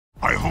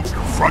hope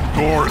your front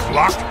door is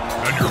locked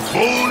and your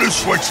phone is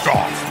switched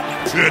off.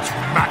 It's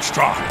match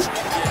time,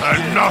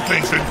 and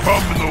nothing can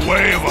come in the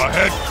way of a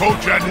head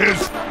coach and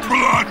his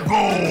Blood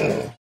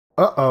Bowl!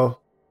 Uh-oh.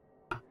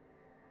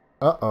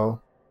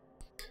 Uh-oh.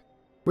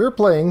 We're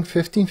playing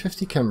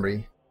 1550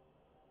 Khemri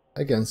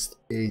against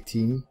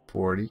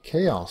 1840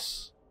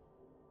 Chaos.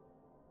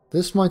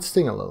 This might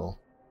sting a little.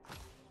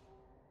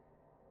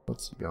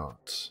 What's he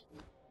got?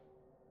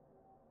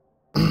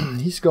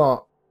 He's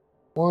got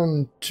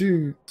 1,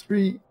 2,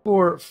 3,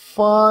 4,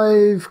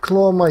 5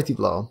 Claw Mighty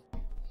Blow.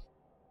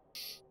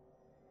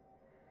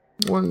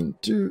 1,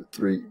 2,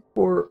 3,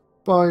 4,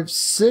 5,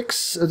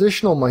 6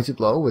 additional Mighty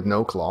Blow with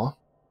no Claw.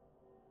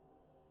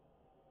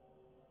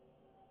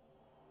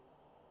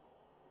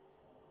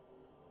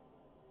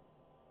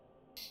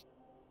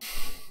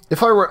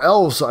 If I were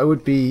elves, I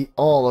would be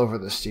all over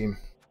this team.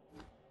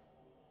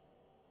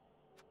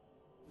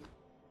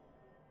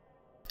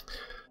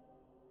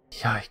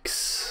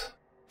 Yikes.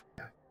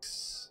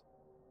 Yikes.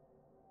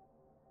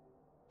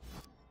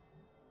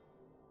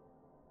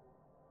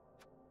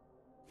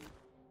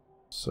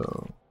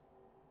 So...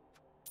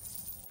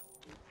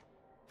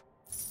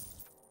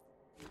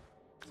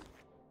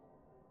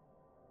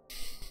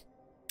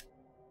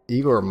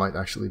 Igor might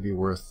actually be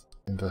worth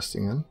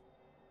investing in.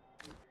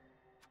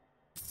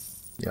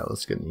 Yeah,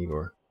 let's get an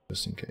Igor,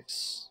 just in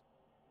case.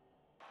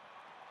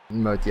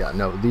 But yeah,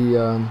 no,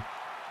 the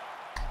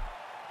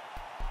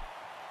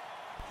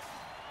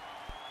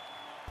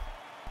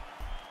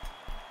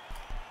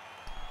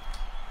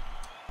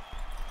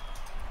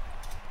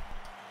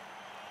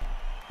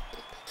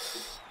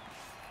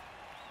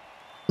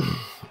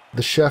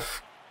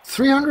chef,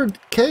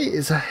 300k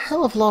is a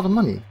hell of a lot of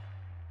money.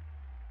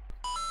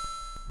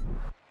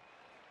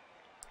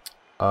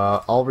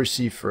 I'll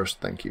receive first,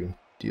 thank you.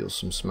 Deal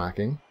some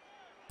smacking.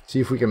 See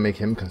if we can make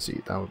him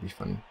concede, that would be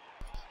funny.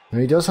 Now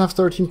he does have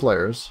 13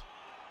 players.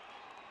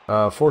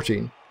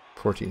 14.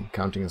 14,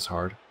 counting is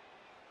hard.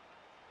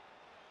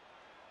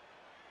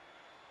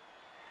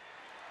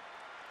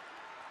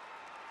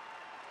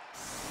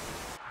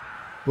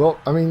 Well,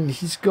 I mean,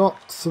 he's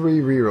got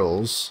 3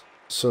 rerolls,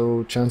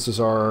 so chances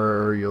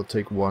are you'll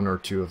take 1 or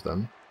 2 of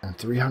them. And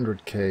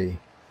 300k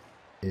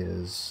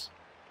is...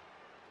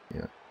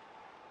 yeah.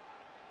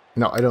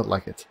 No, I don't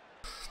like it.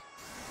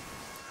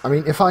 I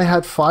mean, if I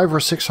had 500 or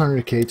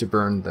 600k to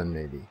burn, then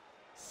maybe.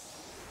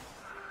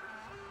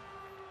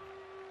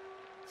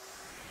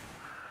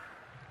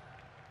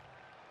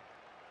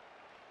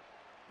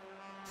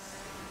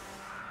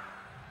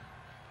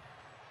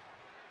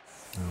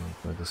 I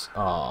like where this...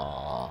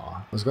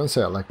 I was going to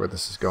say I like where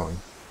this is going.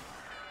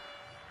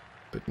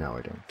 But now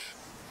I don't.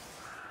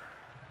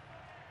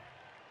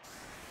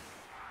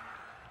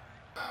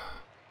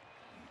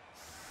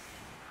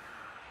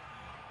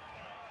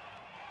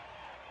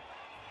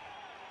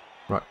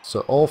 Right, so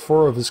all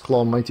 4 of his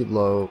Claw Mighty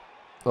Blow...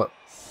 oh.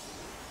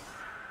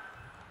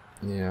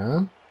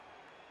 Yeah.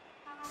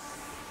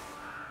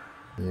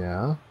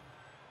 Yeah.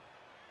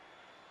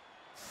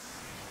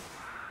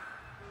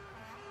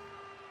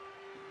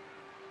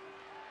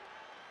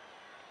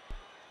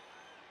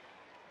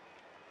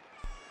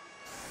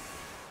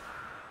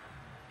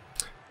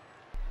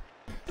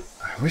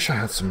 I wish I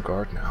had some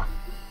guard now.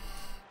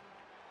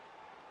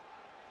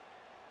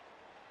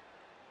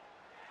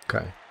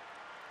 Okay.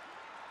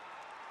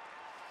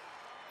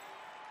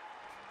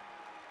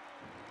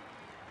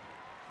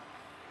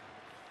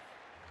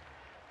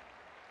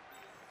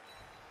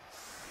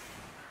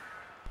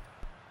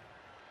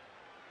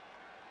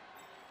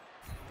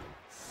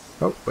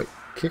 Oh, wait.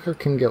 Kicker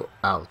can go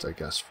out, I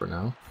guess, for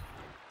now.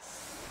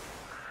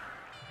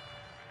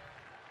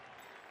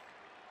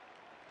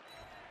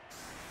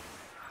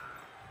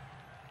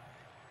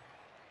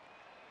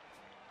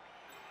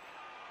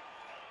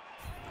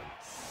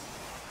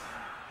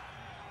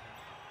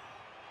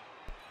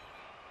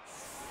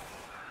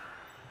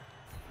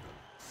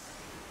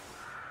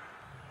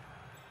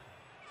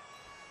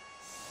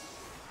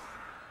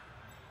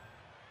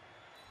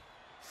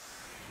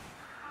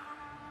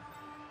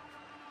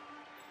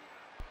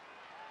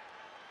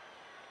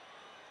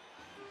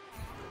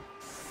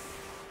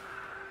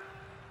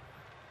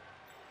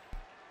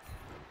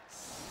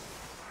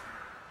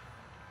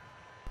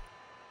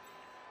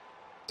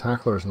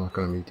 Tackler is not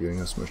going to be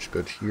doing us much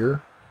good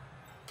here.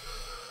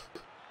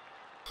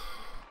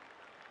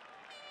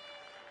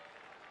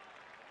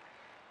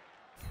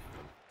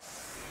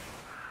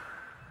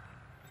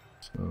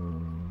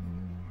 So,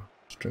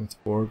 strength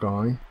 4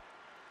 guy.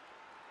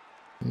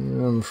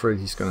 Yeah, I'm afraid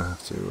he's going to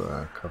have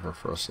to cover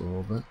for us a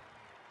little bit.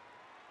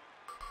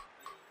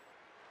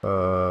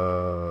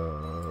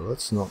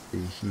 Let's not be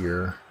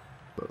here,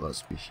 but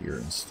let's be here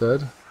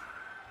instead.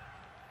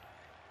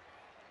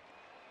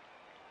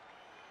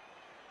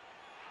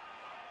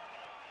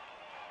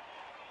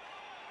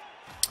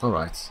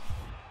 Alright.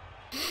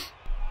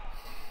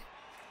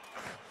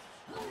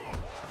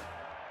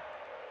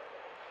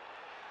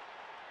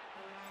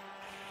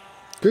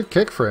 Good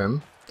kick for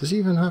him. Does he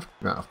even have...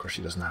 no, of course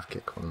he doesn't have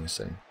kick, what am I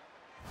saying?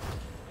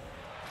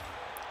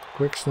 Of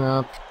quick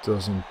snap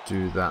doesn't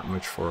do that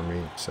much for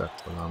me,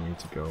 except allow me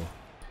to go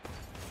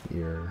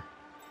here.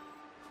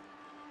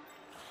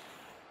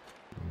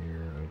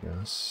 Here, I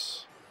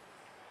guess.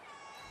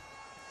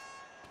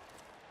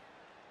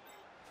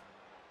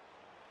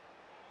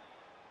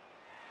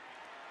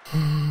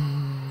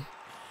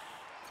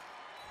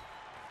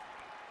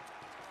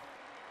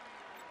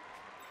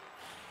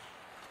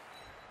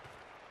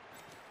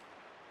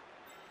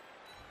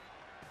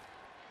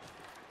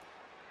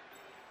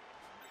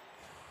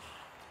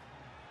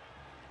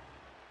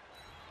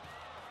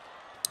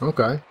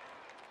 Okay.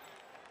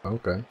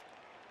 Okay.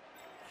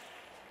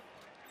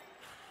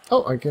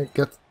 Oh, I can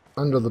get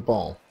under the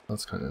ball.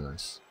 That's kind of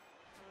nice.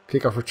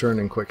 Kickoff return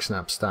and quick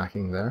snap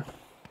stacking there.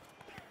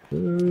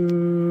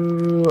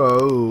 Ooh,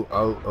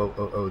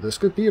 oh, this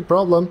could be a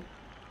problem.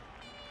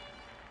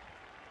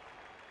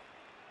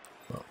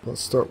 Well,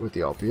 let's start with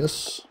the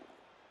obvious.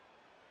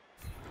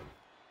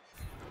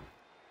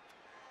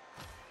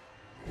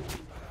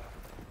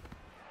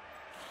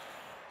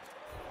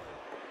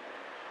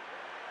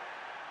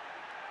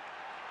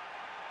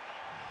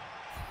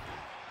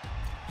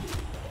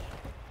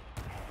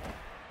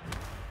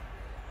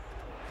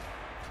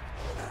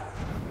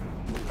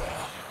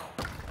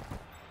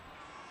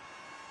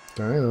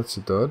 Okay, that's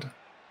a dud.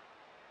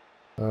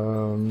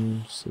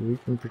 So we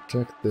can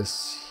protect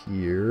this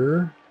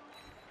here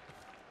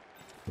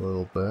a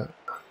little bit.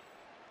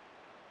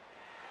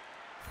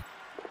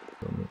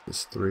 Don't make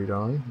this 3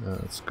 die.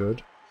 That's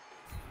good.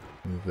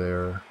 And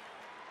there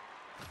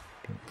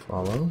can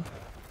follow.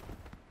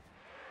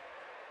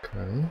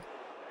 Okay.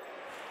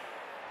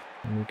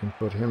 And we can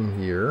put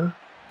him here.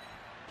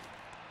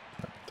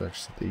 That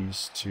protects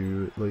these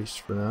two at least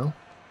for now.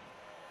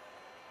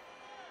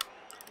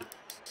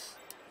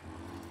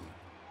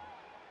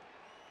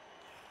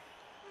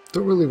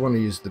 Don't really want to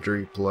use the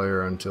Dree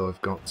player until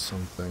I've got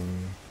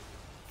something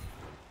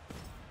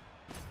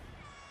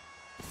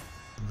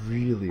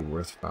really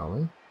worth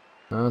fouling.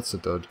 That's a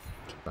dud.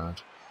 Too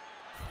bad.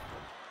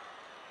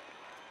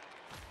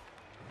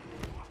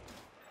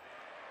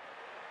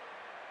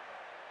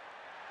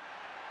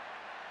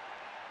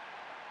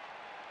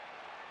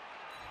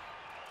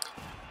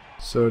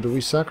 So do we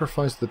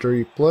sacrifice the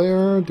Dree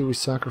player? Do we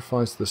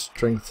sacrifice the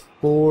strength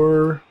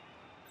 4?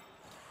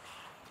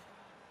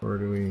 Or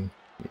do we...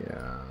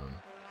 yeah.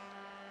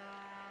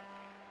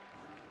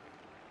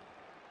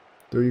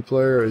 30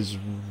 player is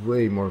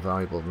way more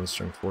valuable than the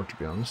strength 4, to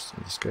be honest,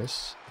 in this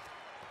case.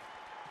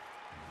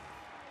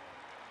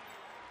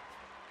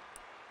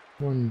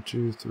 1,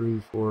 2, 3,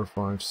 4,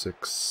 5,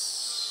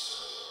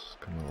 6.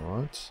 Kind of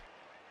alright.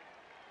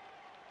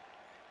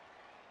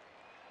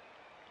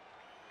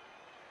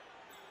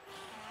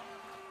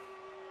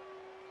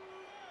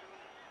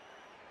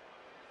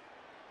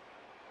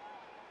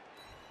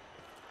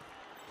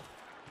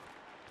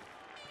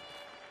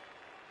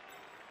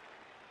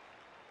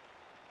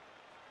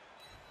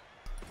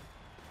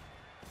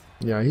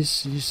 Yeah, he's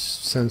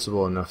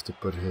sensible enough to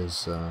put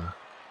his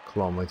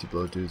Claw Mighty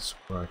Blow dudes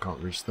where I can't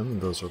reach them,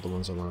 and those are the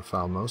ones I want to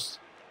foul most.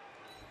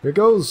 Here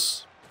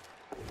goes!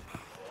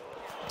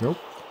 Nope.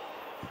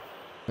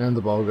 And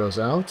the ball goes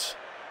out.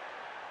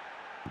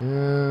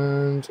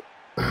 And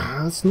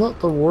that's not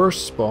the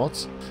worst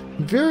spot.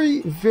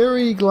 Very,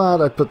 very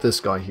glad I put this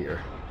guy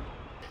here.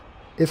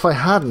 If I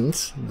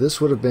hadn't, this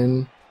would have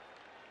been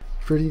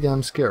pretty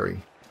damn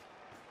scary.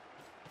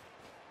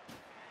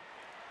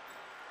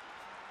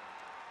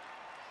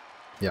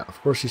 Yeah,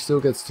 of course he still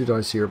gets 2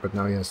 dice here, but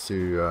now he has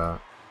to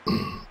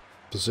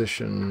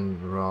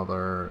position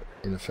rather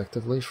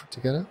ineffectively to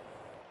get it.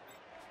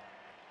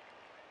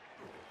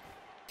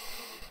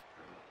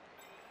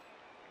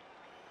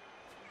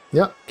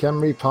 Yeah,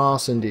 Khemri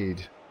pass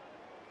indeed.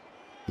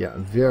 Yeah,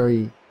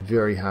 very,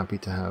 very happy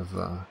to have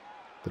the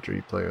Dree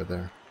player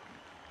there.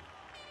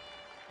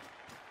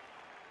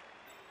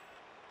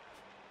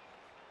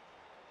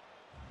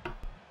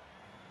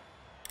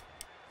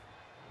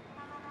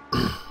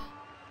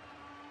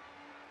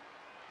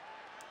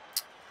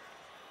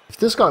 If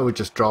this guy would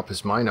just drop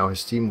his mine now,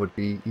 his team would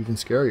be even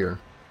scarier.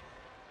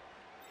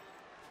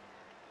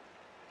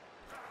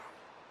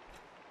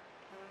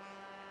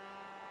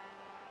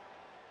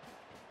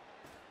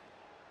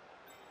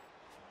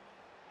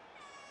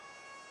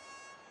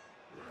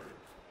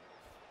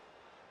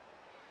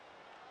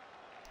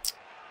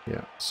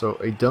 Yeah, so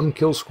a dumb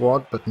kill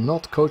squad, but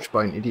not coached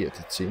by an idiot,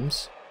 it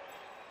seems.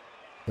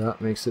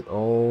 That makes it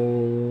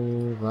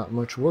all that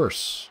much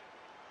worse.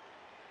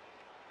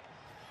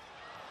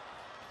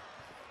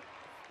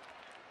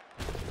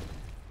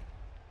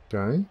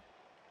 Okay.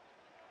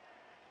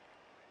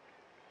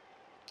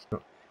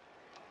 Oh.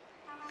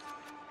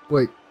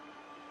 Wait.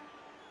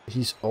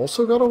 He's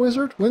also got a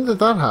wizard? When did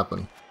that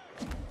happen?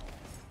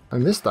 I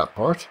missed that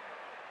part.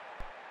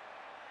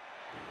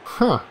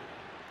 Huh.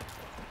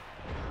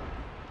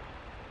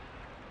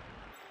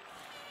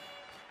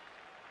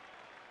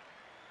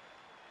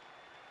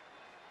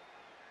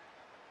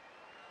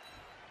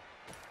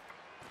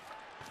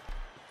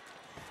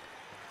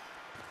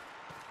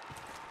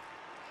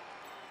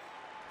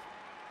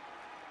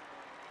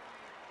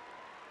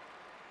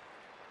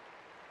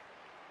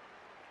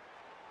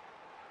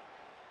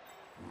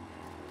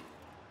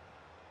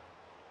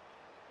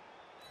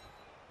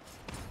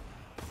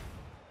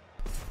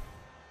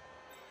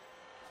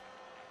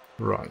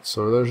 Right,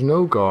 so there's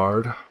no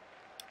guard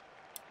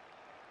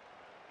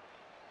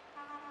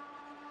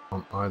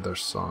on either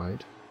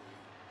side.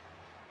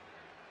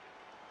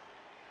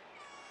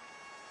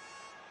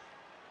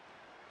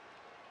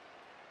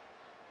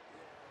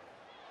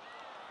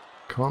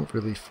 Can't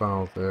really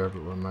foul there,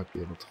 but we might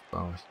be able to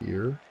foul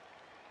here.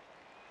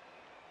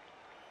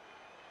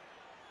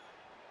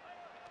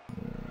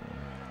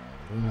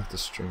 I don't have the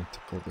strength to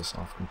pull this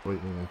off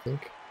completely, I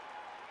think.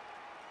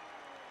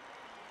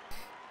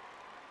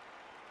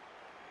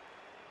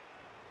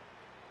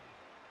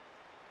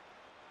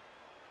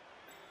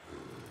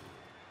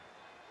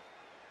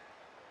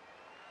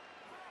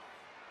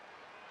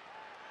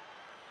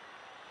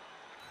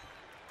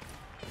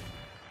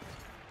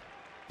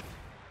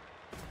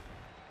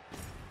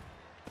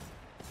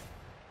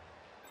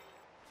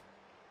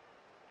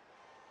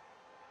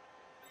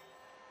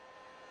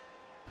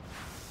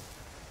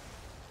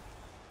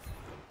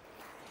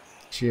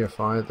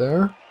 GFI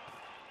there.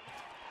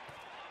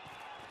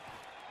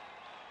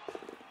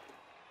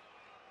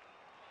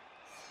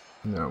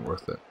 Not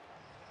worth it.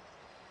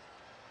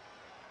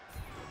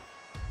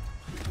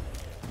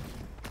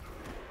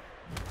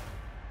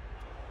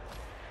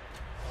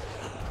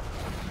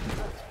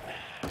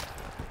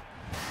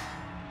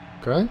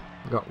 Okay,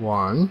 got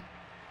one.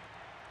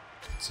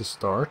 It's a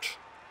start.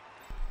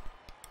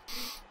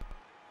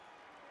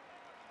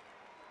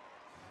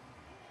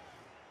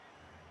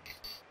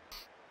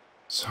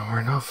 So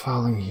we're not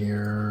fouling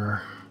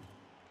here.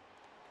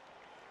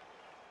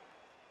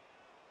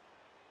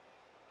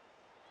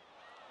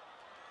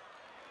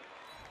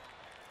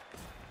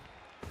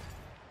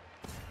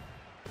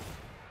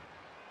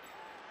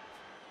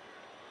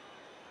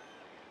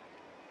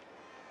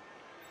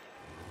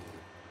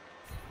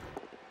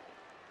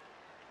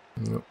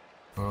 Nope.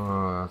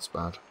 Oh, that's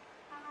bad.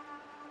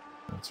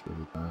 That's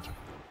really bad.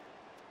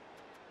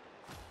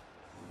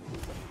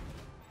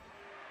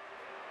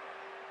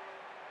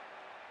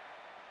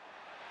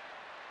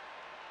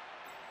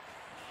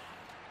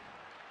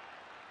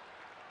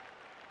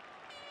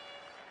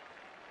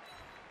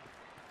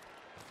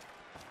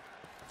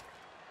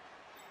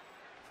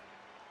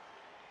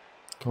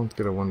 Can't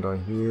get a 1-die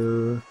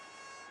here.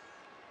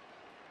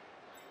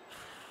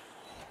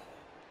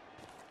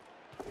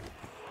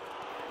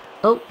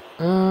 Oh,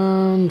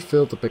 and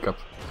failed to pick up.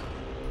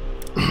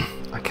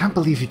 I can't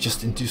believe he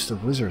just induced a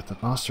wizard, the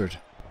bastard.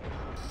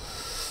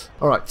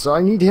 Alright, so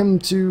I need him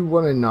to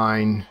 1 in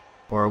 9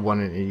 or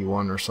 1 in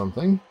 81 or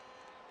something.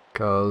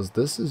 Because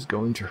this is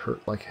going to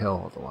hurt like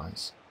hell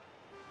otherwise.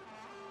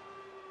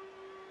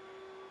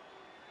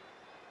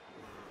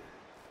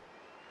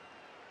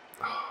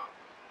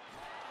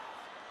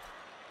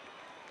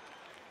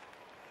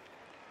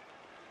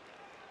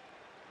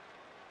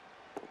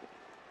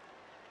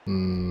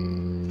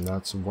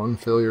 That's one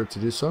failure to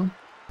do so.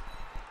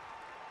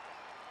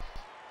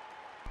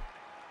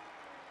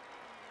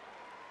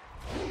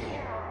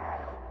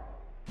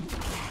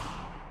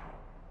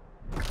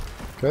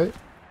 Okay.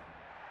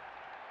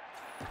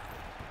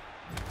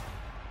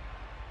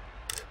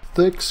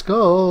 Thick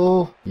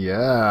skull!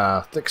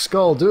 Yeah, thick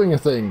skull doing a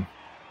thing.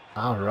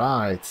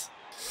 Alright.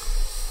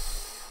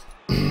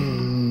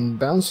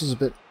 Bounce is a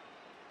bit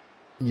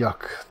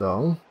yuck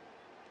though.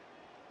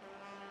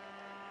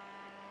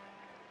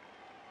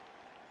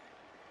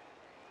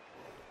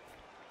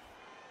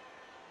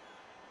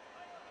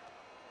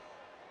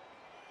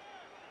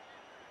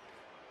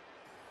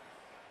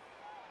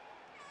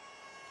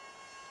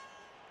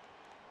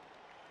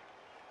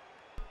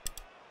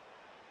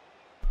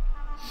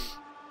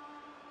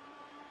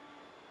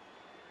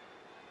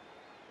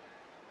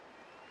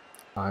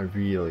 I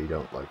really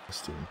don't like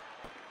this team.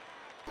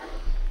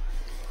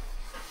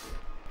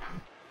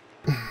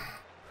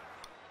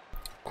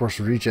 Of course,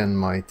 regen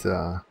might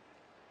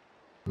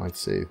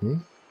save me.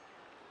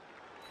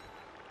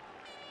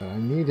 But I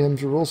need him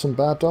to roll some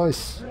bad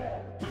dice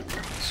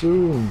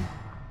soon.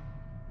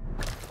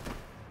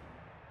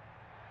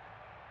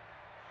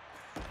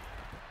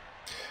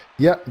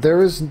 Yeah,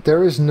 there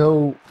is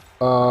no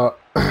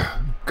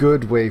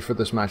good way for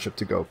this matchup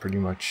to go. Pretty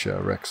much,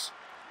 Rex.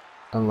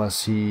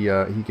 Unless he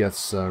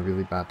gets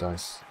really bad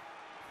dice.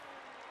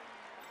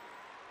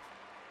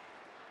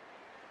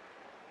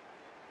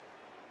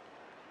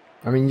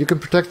 I mean, you can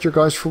protect your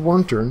guys for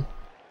one turn,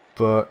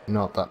 but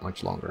not that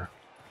much longer.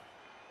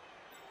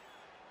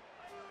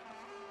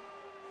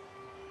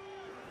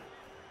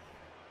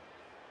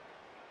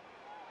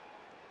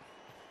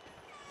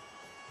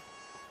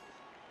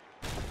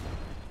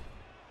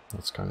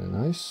 That's kind of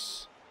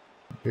nice.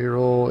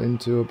 Reroll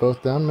into a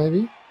both down,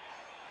 maybe?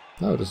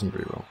 No, it doesn't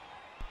reroll.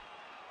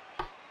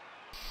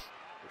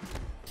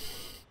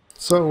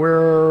 So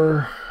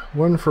we're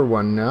 1 for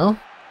 1 now.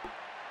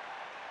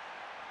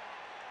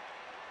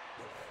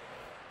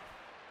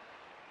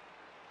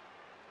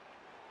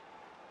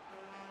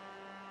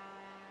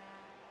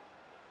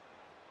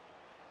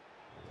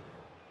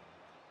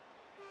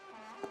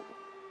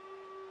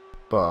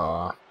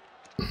 But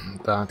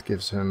that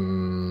gives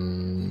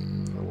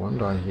him a 1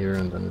 die here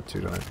and then a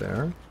 2 die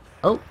there.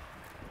 Oh,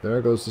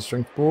 there goes the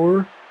strength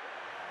 4.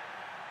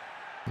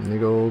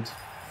 Niggled.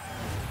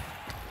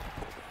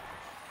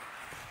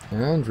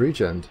 And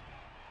regen.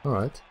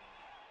 Alright.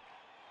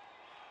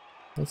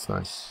 That's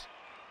nice.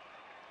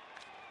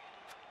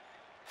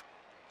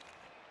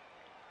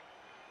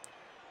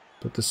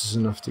 But this is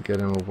enough to get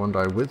him a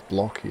 1-die with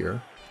block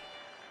here.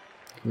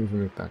 Can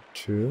even make that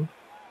 2.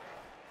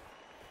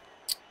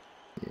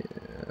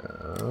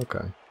 Yeah,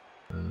 okay.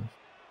 Fair enough.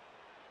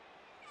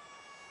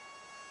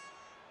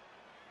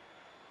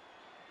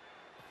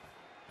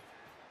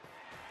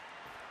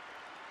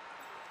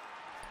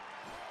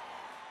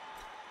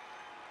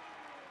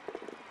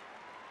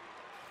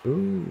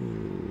 Ooh.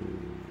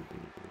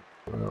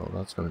 Well,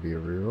 that's going to be a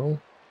reroll.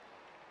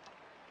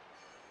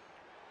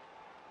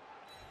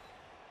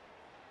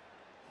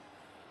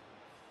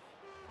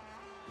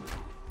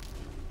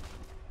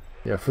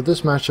 Yeah, for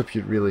this matchup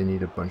you'd really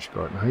need a bunch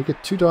guard. Now you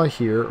get 2 die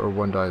here or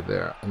 1 die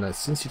there. And that,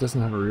 since he doesn't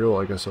have a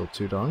reroll, I guess I'll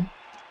 2 die.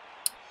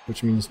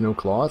 Which means no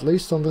claw at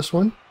least on this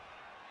one.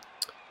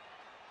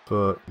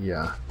 But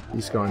yeah,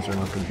 these guys are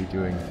not going to be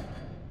doing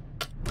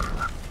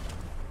crap.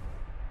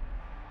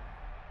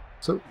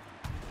 So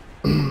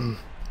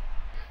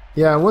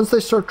yeah, once they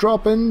start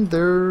dropping,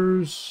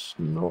 there's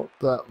not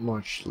that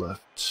much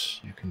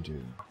left you can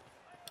do.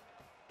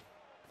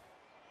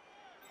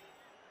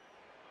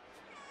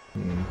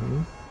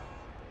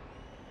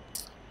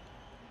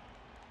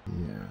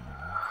 Yeah.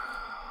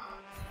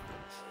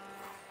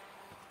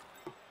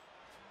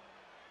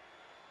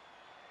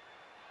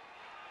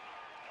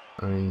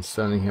 I mean,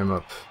 standing him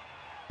up,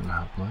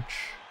 not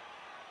much.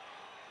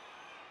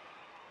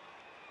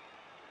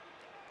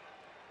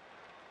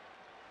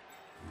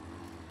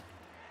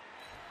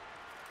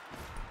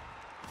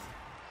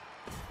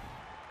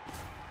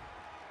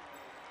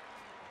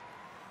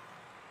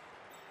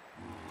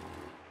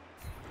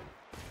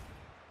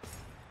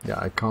 Yeah,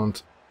 I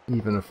can't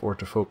even afford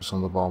to focus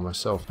on the ball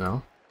myself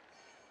now.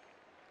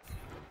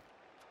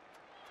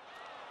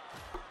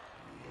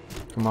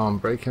 Come on,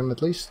 break him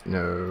at least?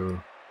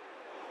 No.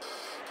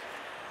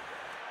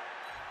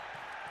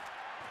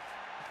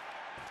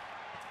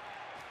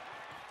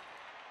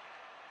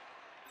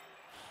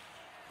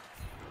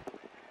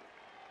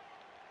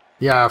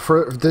 Yeah,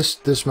 for this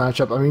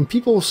matchup, I mean,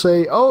 people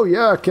say, oh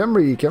yeah,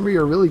 Khemri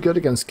are really good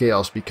against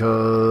Chaos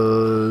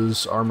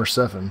because armor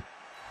 7.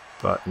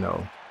 But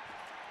no.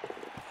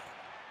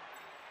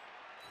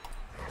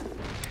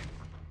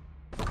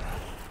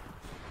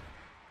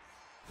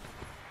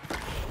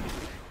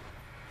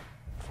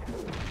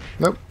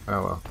 Nope.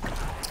 Oh well.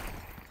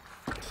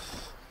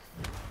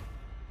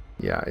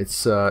 Yeah,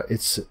 it's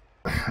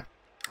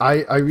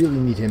I really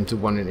need him to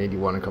 1 in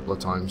 81 a couple of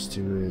times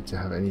to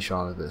have any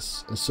shot at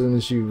this. As soon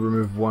as you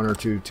remove 1 or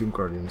 2 Tomb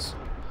Guardians.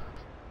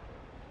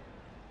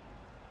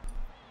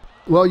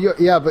 Well,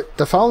 yeah, but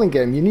the fouling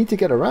game, you need to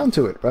get around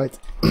to it, right?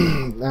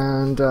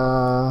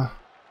 And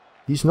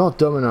he's not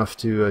dumb enough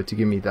to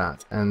give me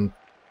that. And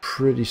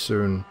pretty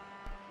soon,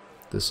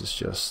 this is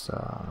just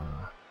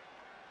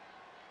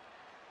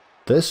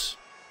this.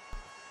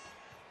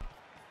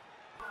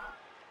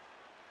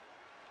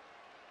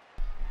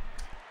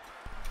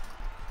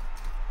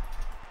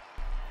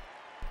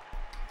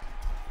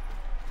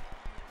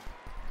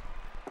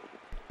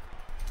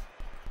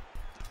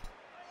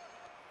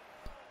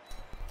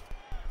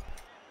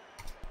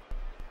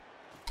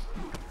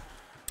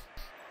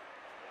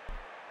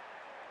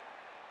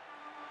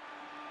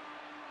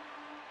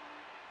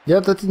 Yeah,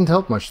 that didn't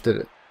help much, did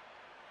it?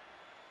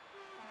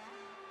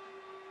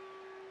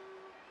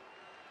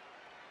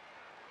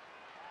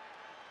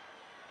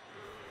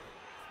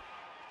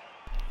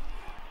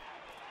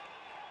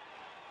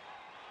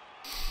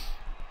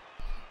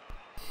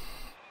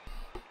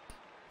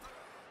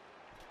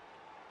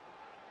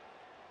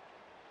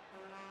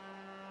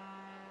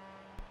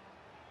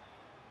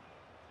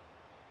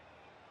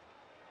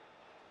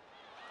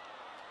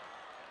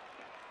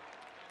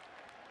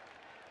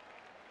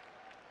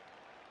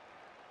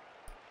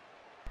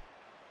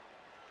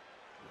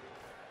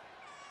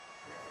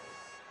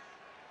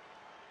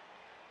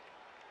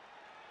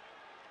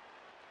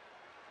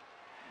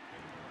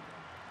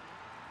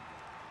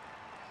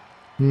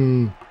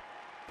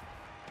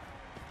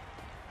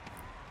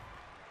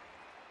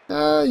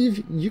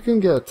 You can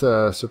get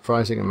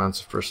surprising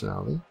amounts of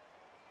personality.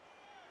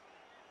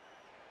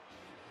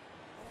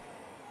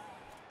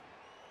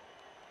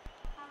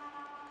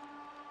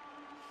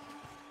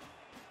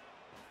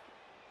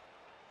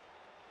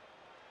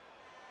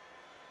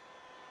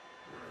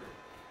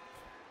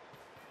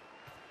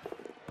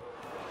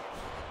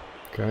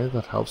 Okay,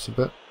 that helps a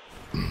bit.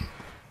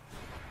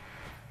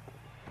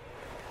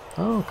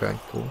 Oh, okay,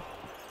 cool.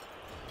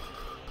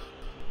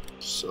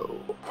 So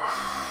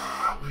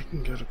we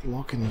can get a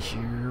block in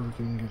here, we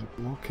can get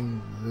a block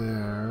in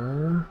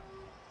there.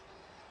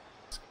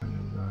 It's kind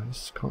of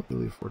nice. Can't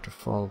really afford to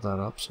follow that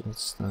up, so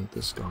let's stand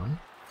this guy.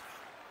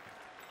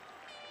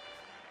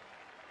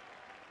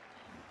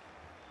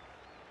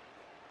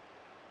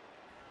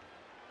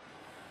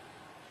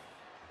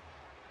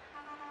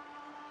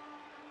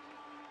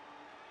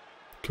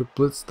 Could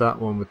blitz that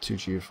one with 2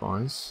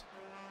 GFIs.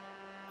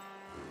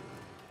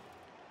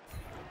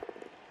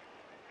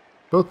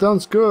 Both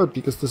down's good,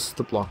 because this is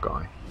the block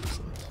guy.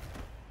 Excellent.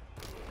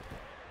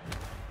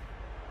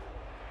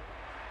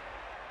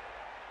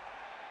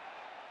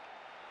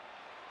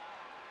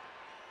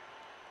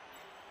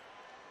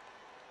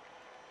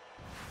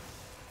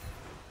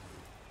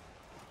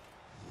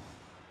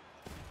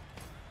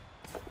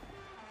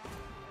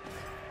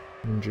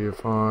 One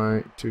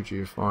GFI, 2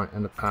 GFI,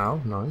 and a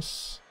POW.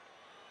 Nice.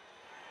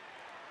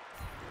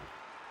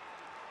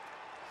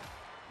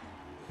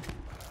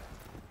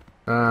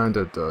 And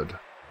a dud.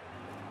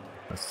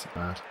 That's too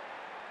bad.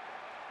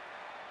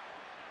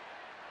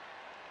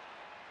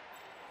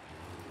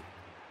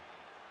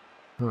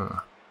 Huh.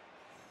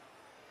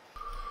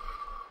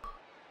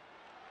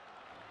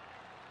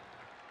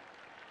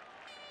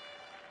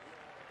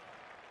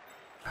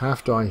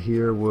 Half die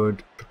here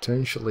would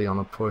potentially on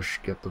a push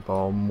get the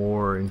ball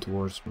more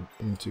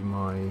into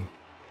my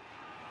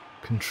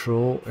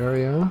control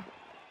area.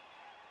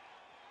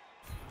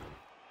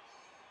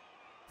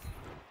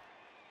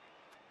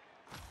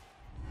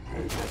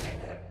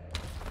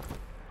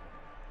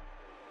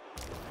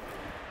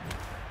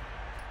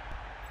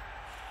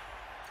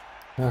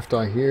 Half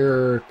die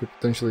here could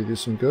potentially do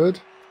some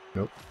good.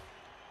 Nope.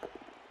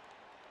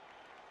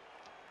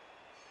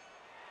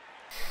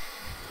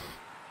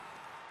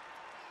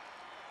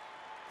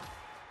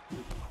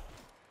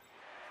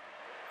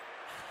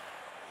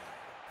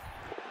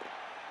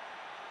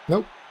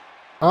 Nope.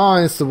 Ah,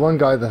 it's the one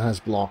guy that has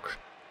block.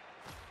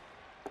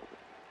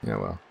 Yeah,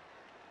 well.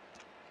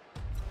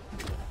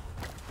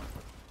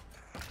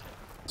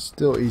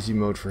 Still easy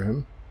mode for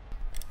him.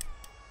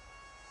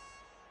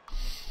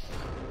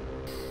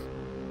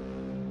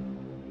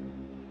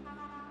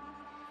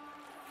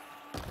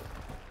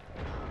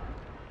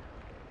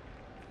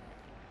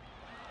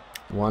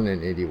 One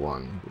in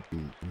 81 would be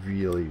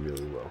really,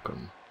 really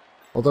welcome.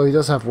 Although he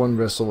does have one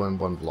wrestle and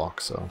one block,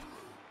 so.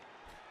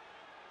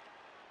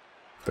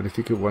 But if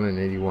he could 1 in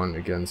 81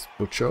 against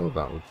Butcho,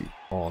 that would be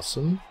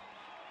awesome.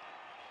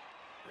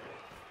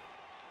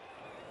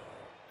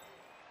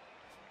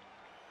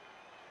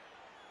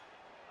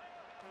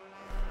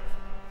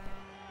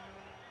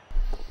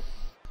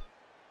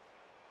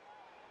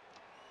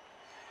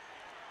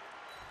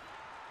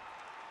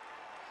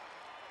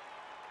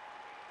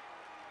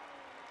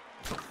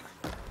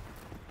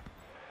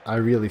 I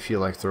really feel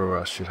like Throw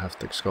Rush should have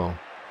Thick Skull.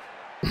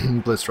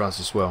 Blitz Rush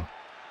as well.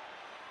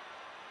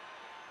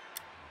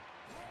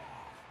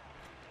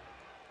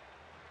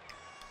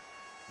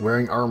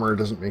 Wearing armor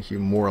doesn't make you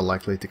more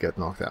likely to get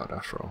knocked out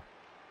after all.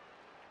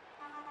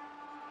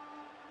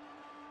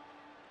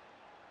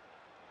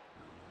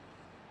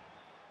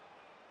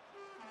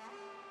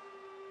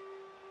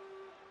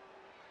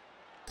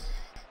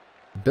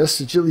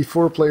 Best Agility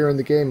 4 player in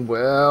the game?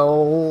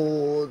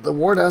 Well, the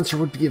War Dancer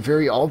would be a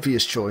very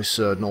obvious choice,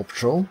 Null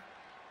Patrol.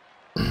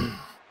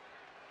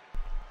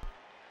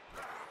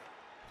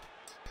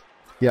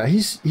 Yeah,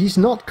 he's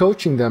not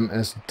coaching them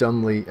as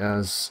dumbly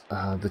as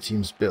the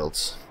team's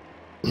builds.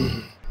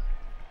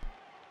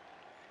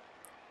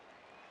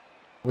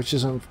 Which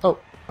is oh,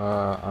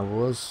 I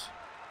was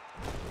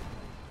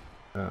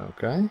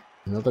okay.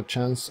 Another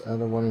chance at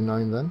a 1 in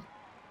 9 then.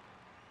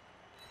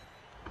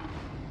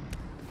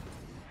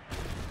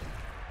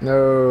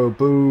 No,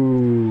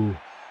 boo,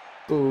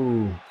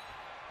 boo.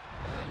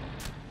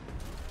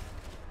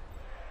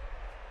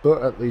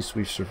 But at least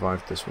we've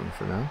survived this one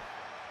for now.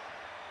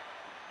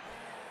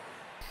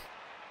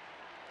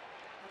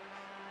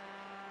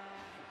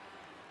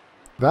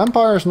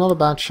 Vampire is not a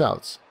bad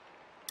shout.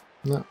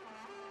 No.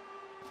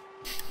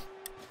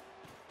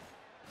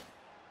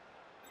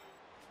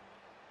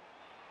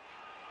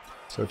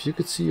 So if you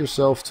could see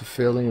yourself to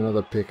failing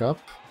another pickup,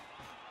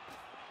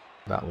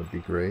 that would be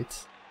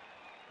great.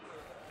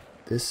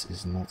 This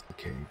is not a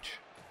cage.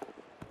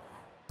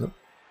 Nope.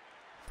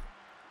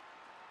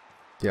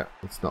 Yeah,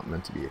 it's not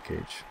meant to be a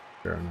cage.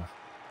 Fair enough.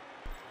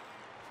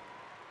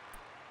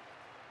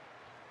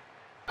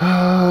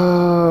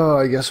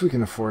 I guess we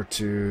can afford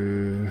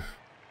to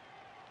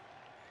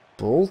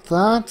bolt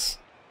that.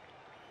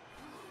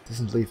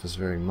 Doesn't leave us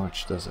very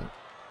much, does it?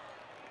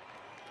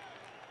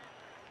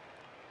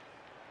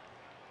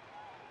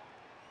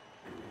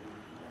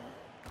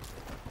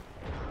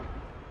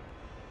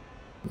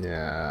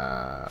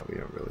 Yeah, we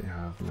don't really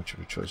have much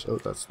of a choice. Oh,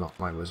 that's not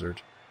my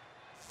wizard.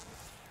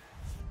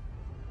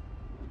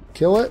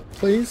 Kill it,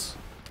 please.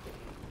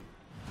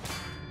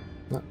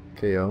 No,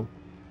 KO.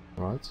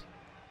 Right.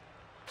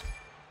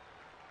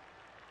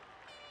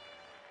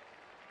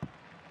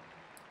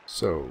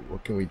 So,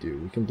 what can we do?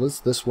 We can blitz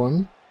this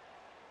one.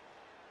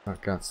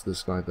 That gets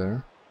this guy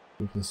there.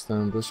 We can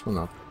stand this one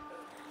up.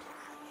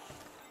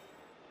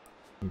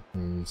 We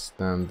can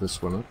stand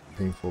this one up,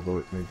 painful though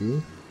it may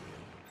be.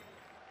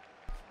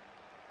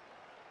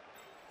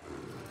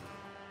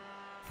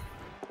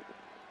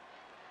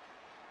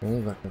 Okay,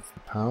 that gets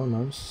the POW,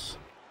 nice.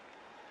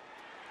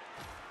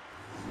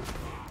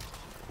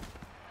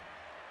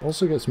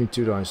 Also gets me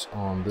 2 dice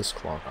on this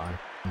claw guy,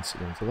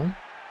 incidentally.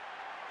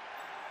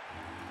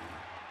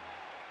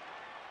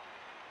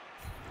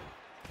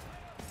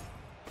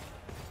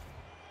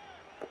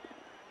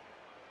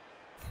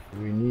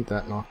 We need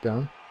that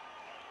knockdown.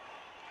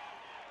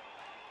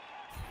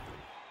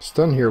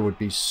 Stun here would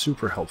be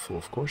super helpful,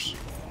 of course.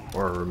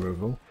 Or a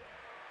removal.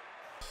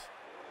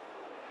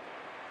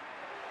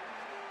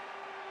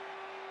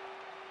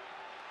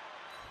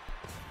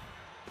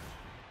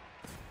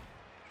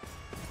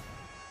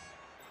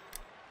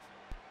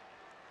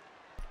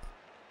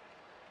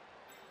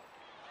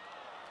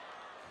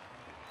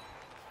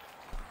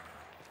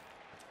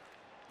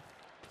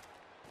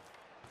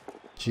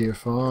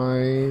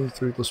 GFI,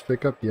 3 plus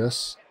pickup,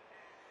 yes.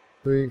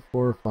 3,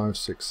 4, 5,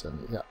 6,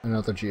 7. Yeah,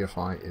 another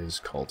GFI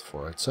is called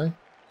for, I'd say.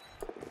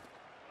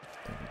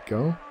 There we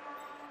go.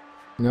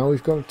 Now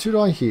we've got a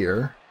 2-die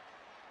here.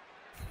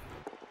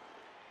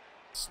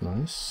 It's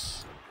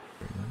nice.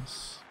 Very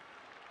nice.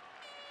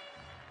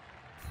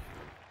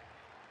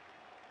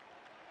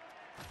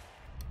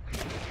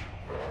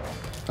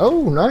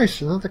 Oh,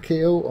 nice! Another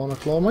KO on a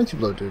Claw Mighty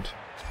Blow, dude.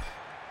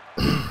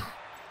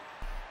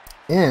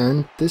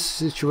 And this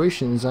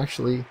situation is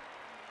actually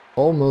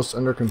almost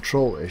under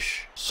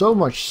control-ish. So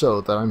much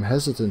so that I'm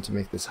hesitant to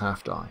make this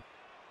half-die.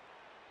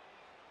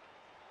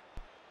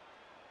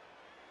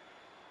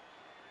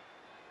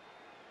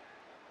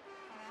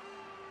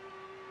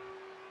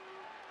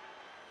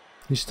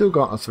 He's still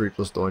got a 3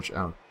 plus dodge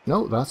out.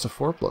 No, that's a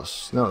 4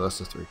 plus. No,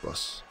 that's a 3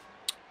 plus.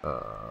 Yeah,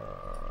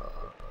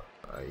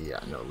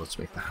 no, let's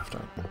make the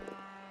half-die then.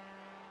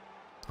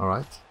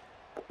 Alright.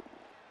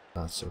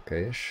 That's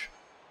okay-ish.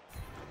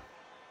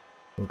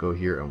 We'll go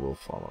here and we'll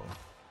follow.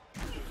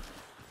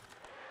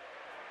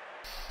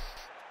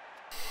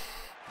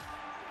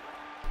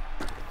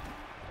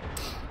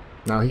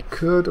 Now he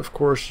could, of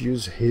course,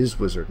 use his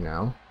wizard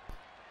now.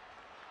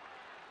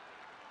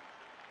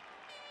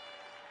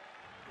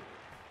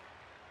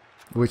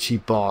 Which he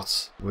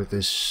bought with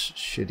his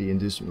shitty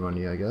inducement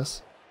money, I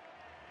guess.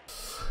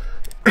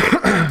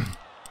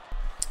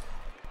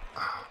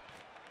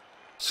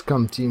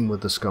 Scum team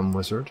with the Scum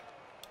Wizard.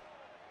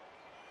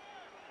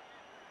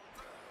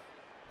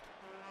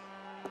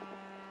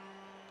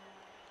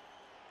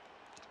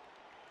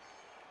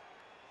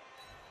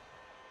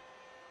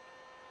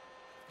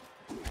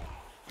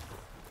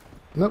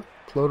 Nope,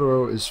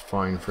 Clodero is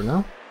fine for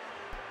now.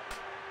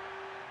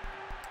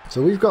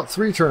 So we've got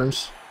 3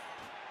 turns,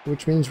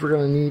 which means we're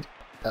going to need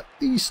at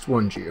least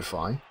 1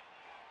 GFI.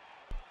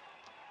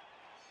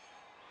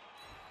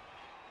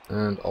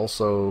 And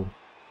also,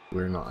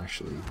 we're not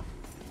actually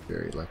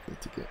very likely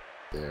to get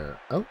there.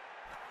 Oh!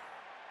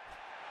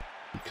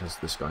 Because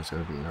this guy's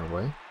going to be in our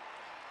way.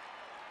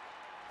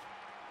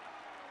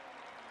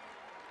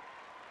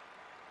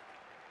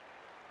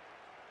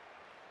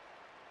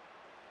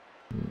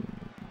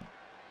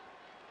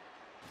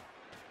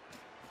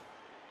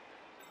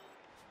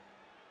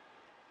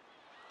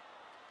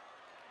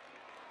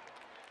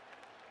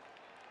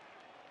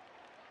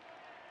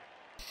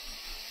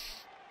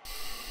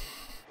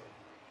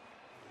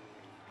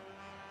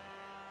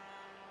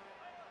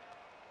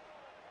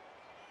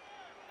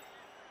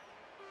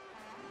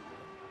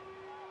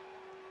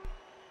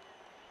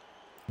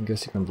 I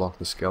guess he can block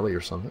the Skelly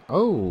or something.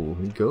 Oh,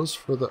 he goes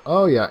for the...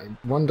 Oh yeah,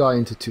 1 die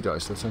into 2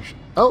 dice. That's actually...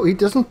 Oh, he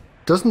doesn't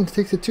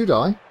take the 2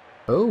 die.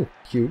 Oh,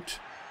 cute.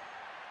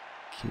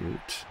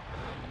 Cute.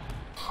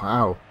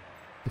 Wow.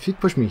 If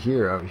he'd pushed me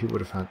here, he would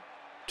have had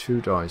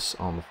 2 dice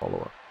on the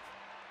follow-up.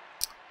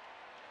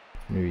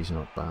 Maybe he's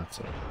not bad,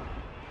 so...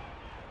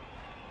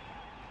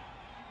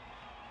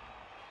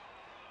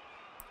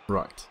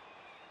 Right.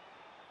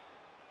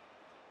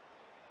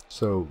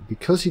 So,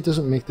 because he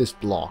doesn't make this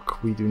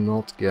block, we do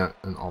not get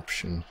an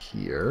option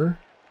here.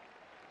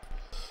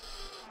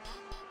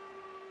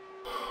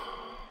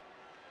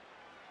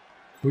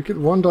 We could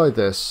 1 die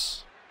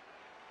this,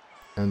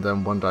 and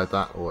then 1 die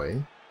that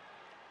way.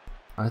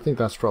 I think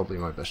that's probably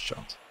my best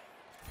shot.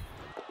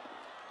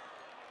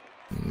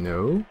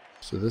 No,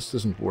 so this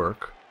doesn't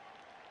work.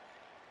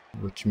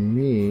 Which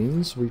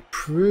means we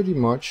pretty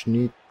much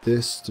need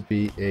this to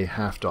be a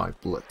half-die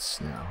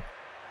blitz now.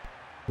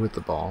 With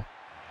the ball.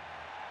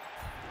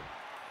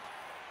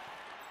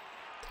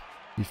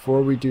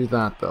 Before we do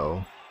that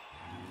though,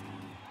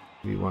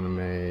 we want to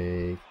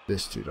make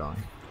this 2 die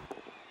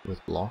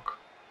with block.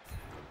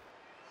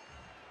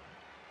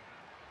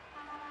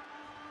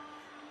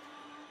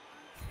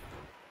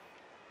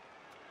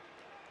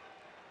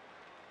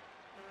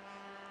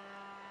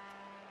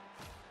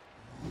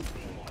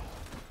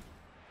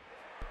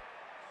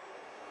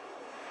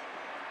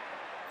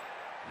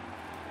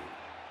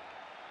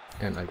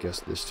 And I guess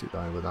this 2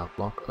 die without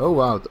block. Oh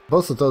wow,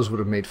 both of those would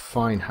have made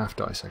fine half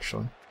dice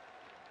actually.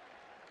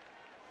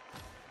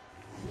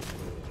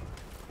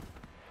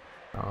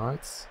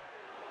 Alright.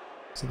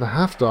 So the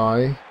half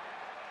die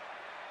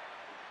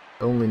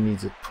only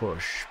needs a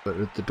push,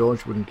 but the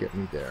dodge wouldn't get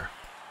me there.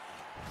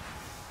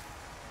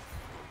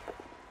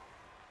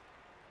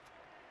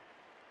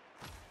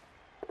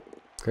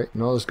 Okay,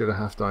 not as good a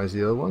half die as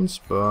the other ones,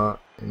 but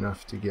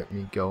enough to get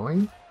me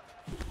going.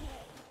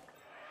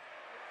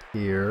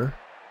 Here.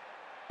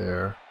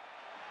 There.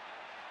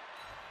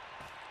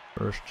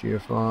 First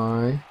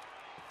GFI.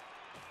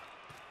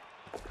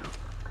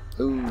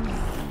 Ooh.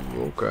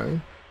 okay.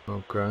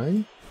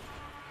 Okay.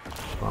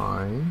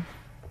 Fine.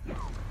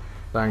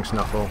 Thanks,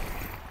 Knuckle.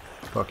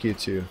 Fuck you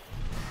too.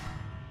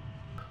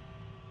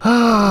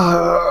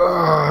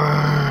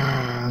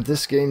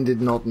 This game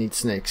did not need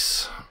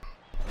snakes.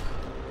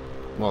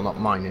 Well, not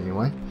mine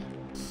anyway.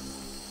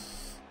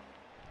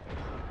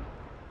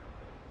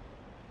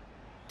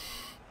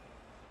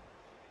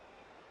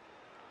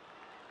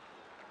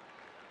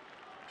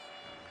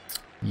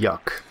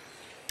 Yuck.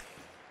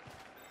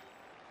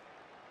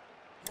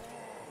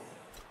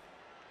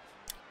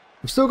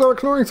 I've still got a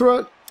Knorring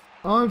threat.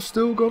 I've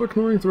still got a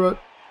Knorring threat.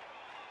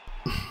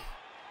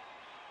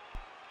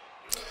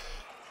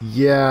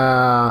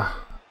 Yeah.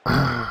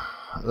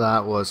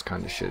 That was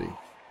kind of shitty.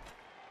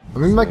 I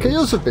mean, my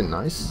KOs have been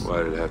nice.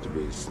 Why did it have to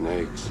be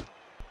snakes?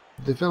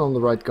 They've been on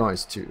the right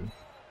guys too.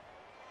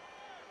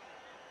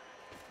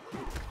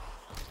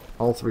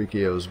 All 3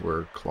 KOs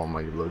were Claw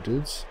Mighty Blow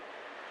dudes.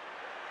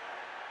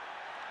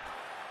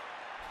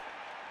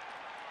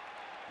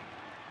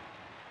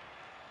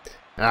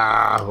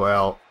 Ah,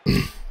 well.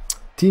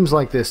 Teams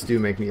like this do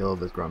make me a little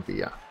bit grumpy,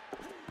 yeah.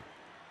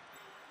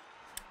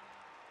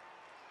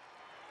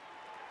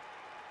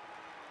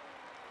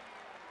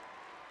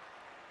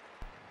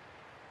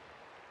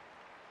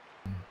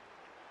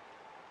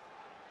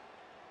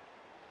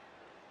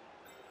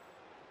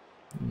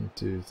 One,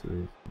 two,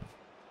 three, four.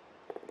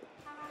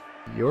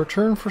 Your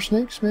turn for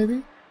snakes,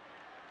 maybe?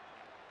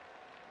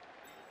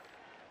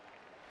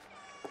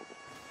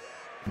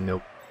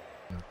 Nope.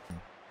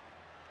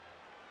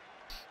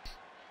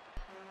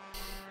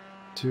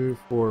 2,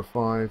 4,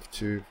 5,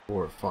 2,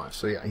 4, 5.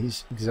 So yeah,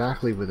 he's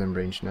exactly within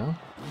range now.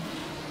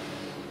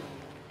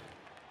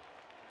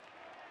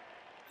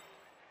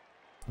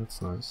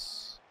 That's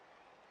nice.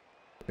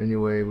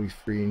 Anyway, we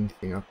free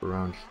anything up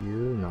around here?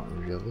 Not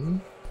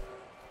really.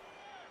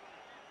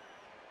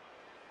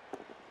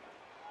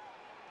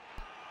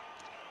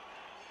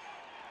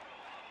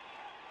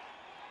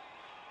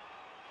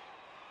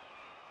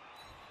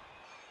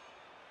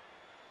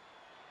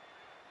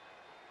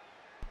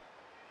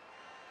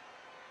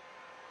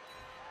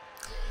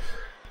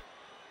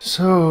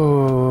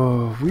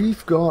 So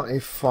we've got a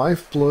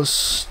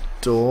 5+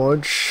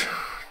 dodge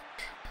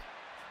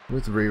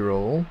with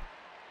reroll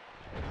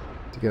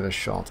to get a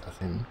shot at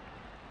him.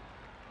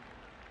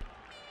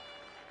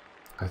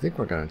 I think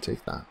we're gonna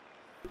take that.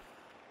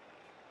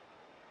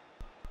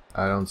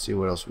 I don't see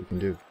what else we can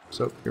do.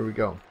 So here we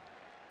go.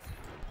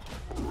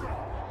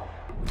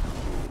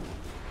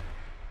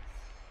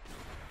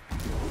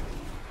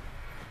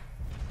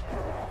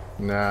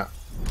 Nah.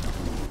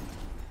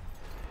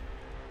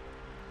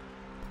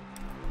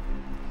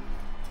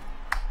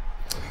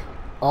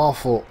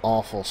 Awful,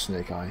 awful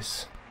Snake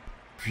Eyes.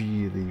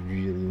 Really,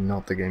 really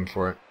not the game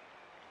for it.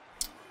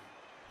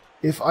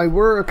 If I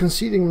were a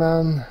conceding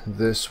man,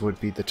 this would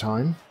be the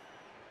time.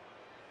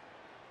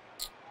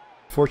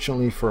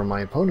 Fortunately for my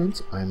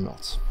opponent, I am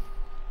not.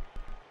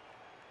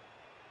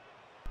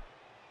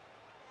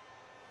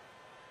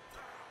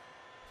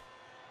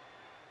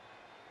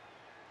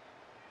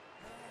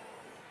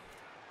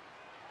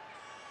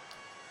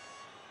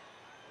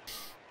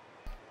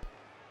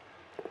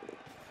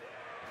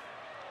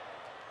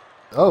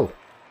 Oh,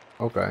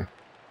 okay.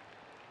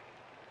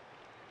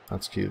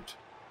 That's cute.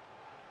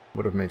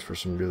 Would have made for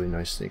some really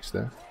nice snakes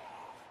there.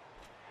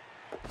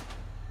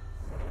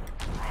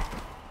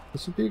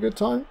 This would be a good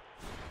time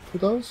for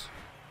those.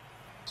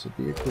 This would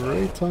be a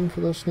great time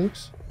for those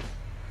snakes.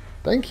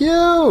 Thank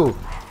you!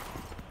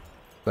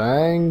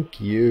 Thank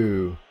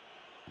you.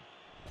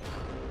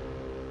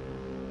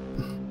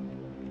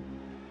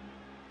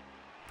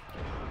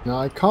 Now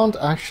I can't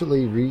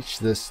actually reach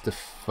this to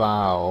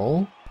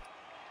foul.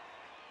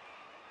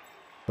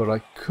 But I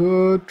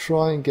could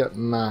try and get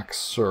max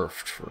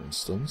surfed, for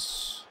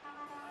instance.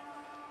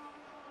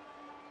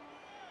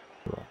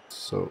 Right,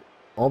 so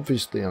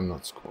obviously I'm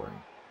not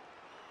scoring.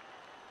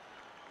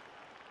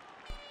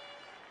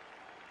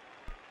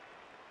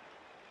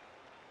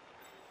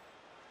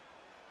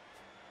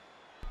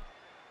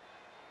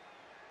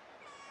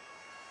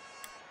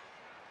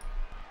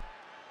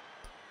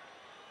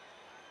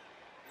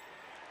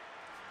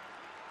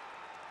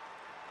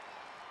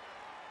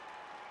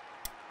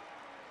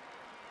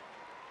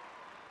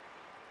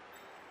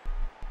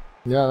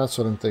 Yeah, that's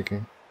what I'm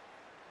thinking.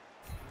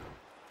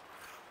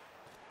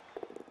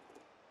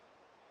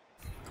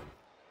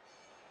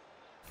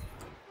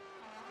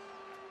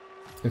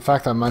 In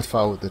fact, I might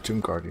foul with the Tomb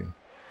Guardian,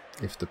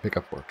 if the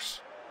pickup works.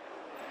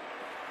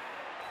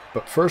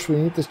 But first we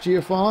need this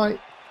GFI.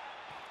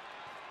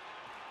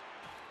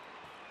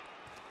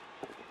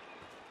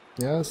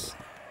 Yes.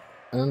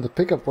 And the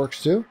pickup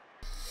works too.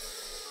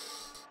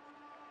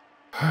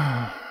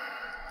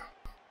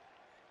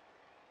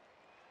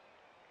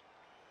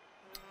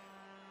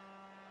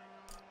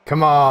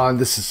 Come on,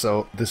 this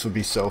would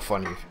be so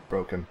funny if you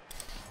broke him.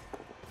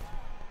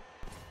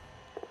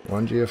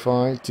 1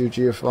 GFI, 2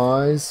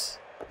 GFIs,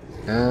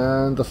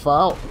 and the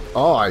foul.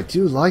 Oh, I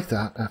do like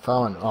that.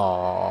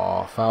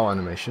 Foul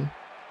animation.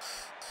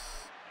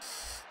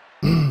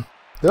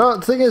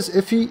 The thing is,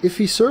 if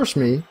he serves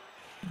me,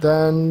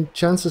 then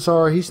chances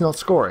are he's not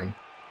scoring.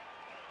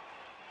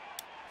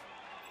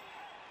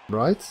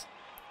 Right?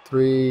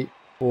 3,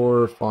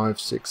 4, 5,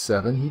 6,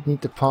 7. He'd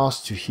need to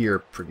pass to here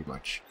pretty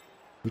much.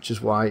 Which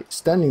is why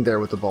standing there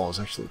with the ball is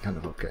actually kind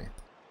of okay.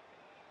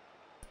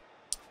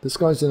 This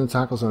guy's in the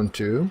tackle zone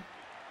too,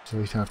 so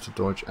he'd have to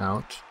dodge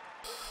out.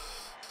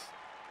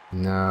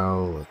 Now,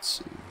 let's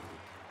see.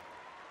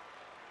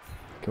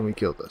 Can we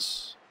kill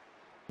this?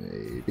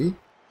 Maybe.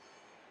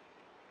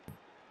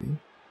 Maybe.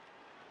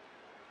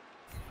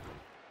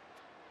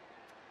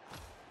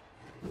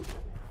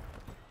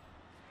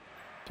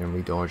 Can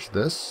we dodge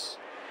this?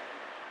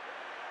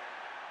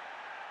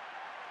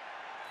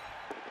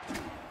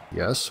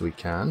 Yes, we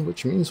can,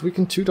 which means we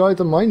can 2-die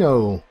the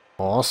Mino.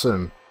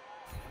 Awesome.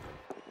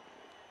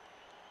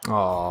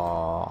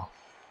 Aww.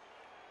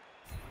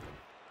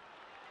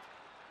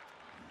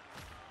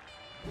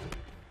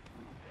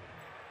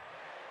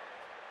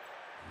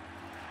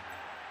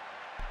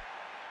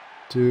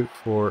 Two,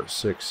 4,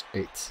 6,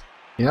 8.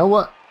 You know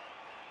what?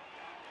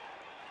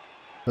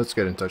 Let's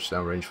get in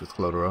touchdown range with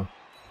Clodero.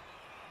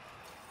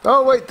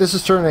 Oh wait, this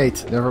is turn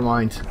 8. Never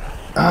mind.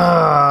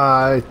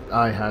 I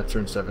had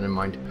turn 7 in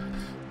mind.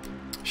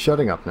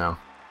 Shutting up now.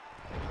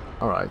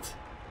 Alright.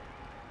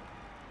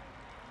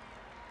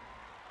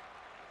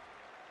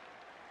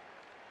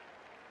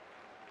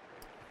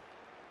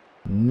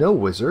 No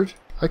wizard.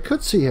 I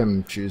could see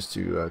him choose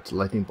to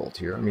lightning bolt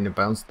here. I mean, a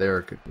bounce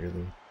there could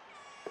really...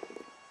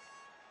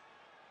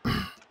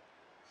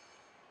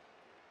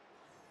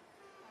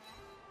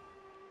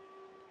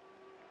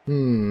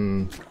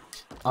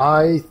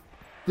 I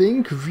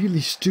think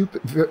really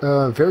stupid,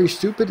 very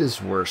stupid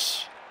is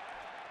worse.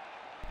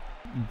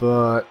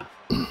 But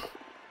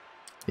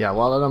yeah,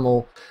 wild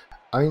animal.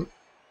 I mean,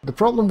 the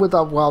problem with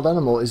that wild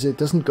animal is it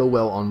doesn't go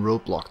well on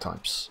roadblock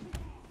types.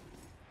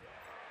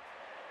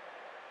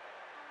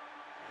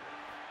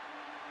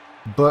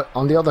 But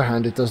on the other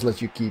hand, it does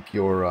let you keep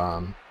your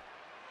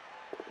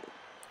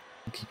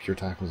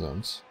tackle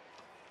zones.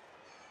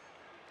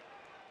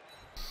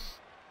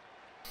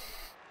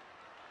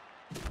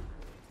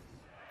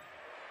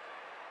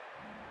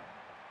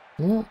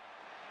 Yeah.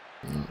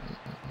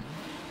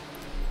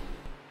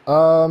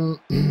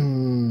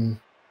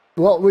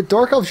 Well, with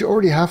Dark Elves you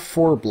already have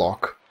 4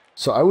 block.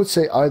 So I would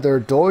say either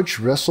dodge,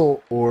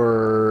 wrestle,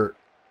 or...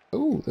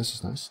 Oh, this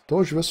is nice.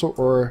 Dodge, wrestle,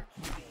 or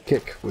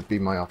kick would be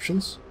my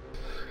options.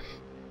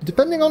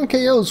 Depending on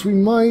KOs, we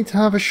might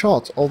have a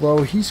shot,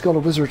 although he's got a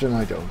wizard and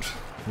I don't.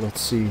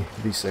 Let's see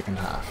the second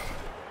half.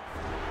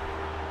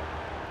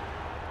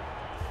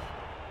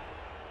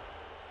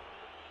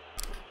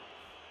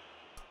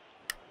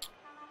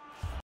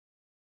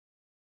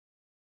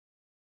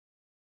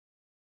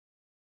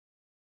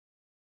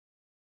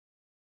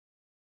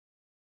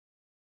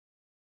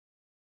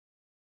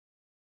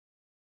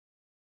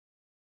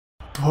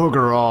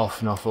 Bugger off,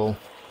 Nuffle.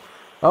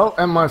 Oh,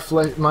 and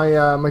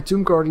my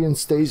Tomb Guardian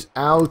stays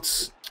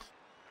out.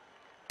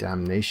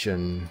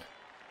 Damnation.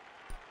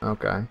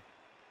 Okay.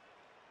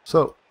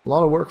 So, a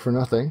lot of work for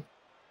nothing.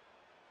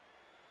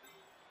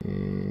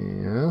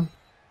 Yeah.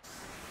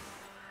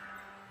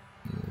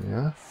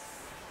 Yeah.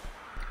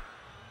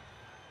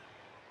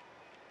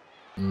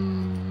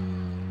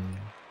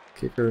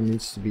 Kicker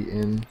needs to be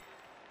in.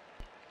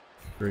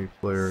 Free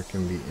player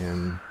can be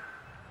in.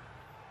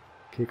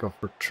 Kickoff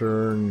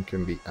return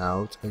can be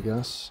out, I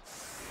guess.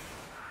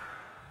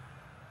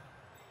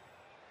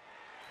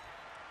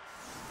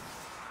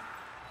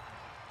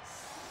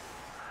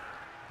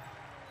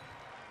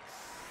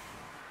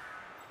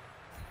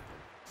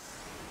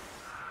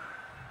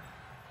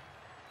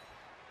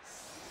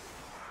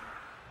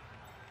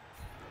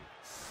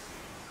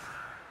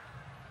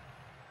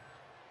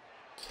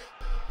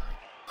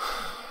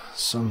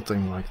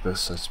 Something like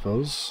this, I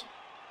suppose.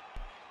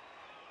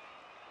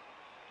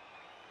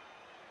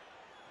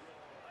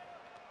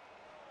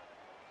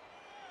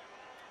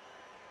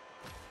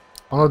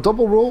 On a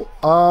double roll,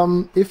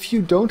 if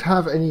you don't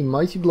have any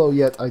Mighty Blow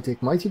yet, I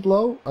take Mighty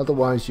Blow,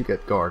 otherwise you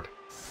get Guard.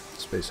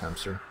 Space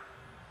Hamster.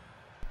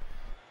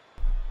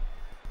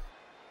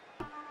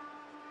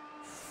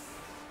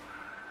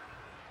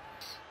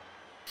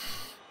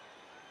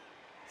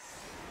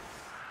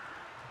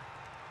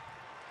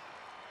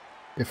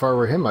 If I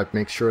were him, I'd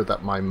make sure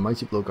that my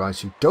Mighty Blow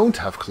guys who don't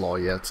have Claw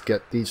yet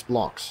get these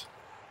blocks.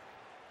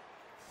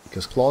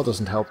 Because Claw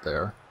doesn't help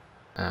there,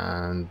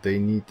 and they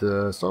need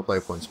the Star Player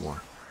points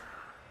more.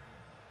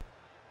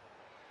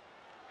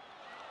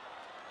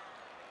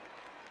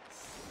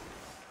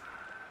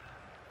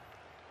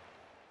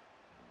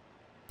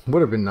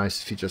 Would have been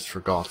nice if he just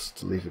forgot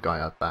to leave a guy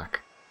out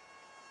back.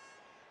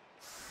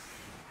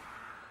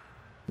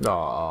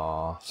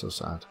 Aww, so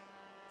sad.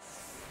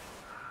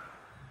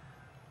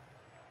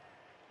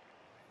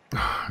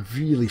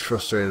 Really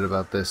frustrated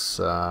about this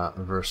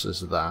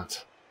versus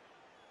that.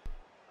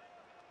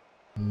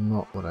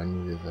 Not what I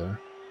needed there.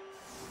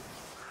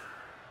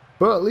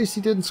 But at least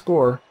he didn't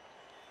score,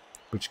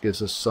 which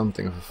gives us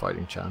something of a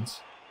fighting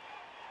chance.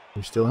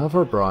 We still have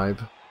our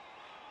bribe.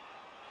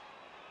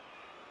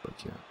 But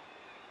yeah.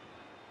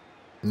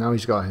 Now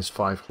he's got his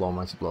 5 claw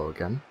mighty blow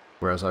again,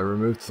 whereas I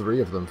removed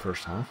 3 of them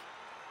first half.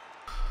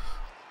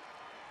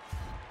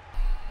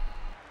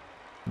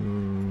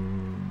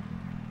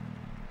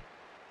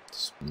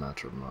 Doesn't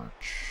matter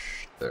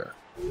much. There.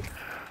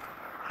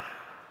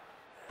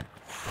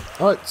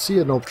 Alright, see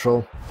you, no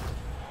patrol.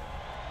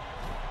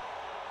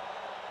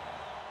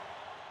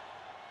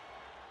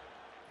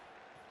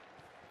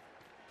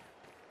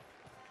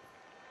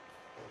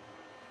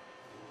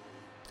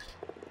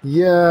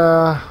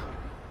 Yeah,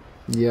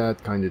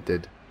 it kind of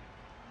did.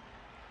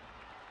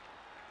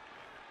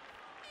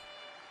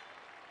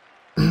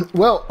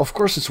 Well, of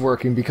course it's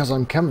working because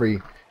I'm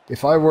Khemri.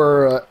 If I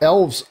were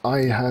elves,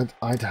 I'd be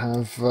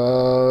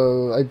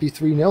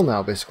 3-0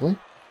 now, basically.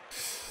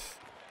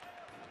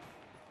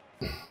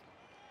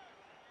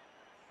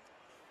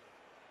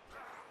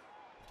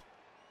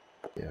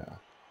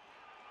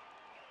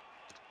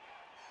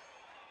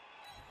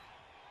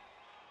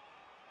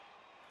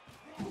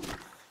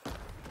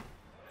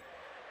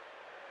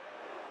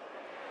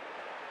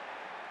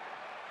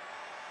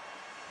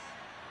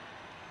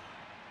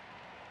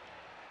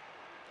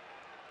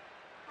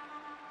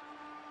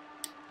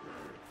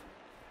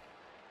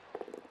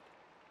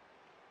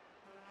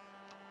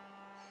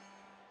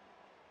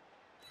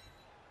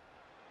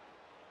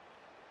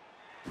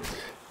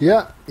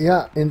 Yeah.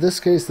 Yeah. In this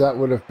case, that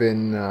would have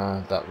been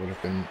a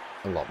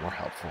lot more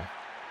helpful.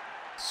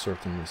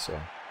 Certainly so.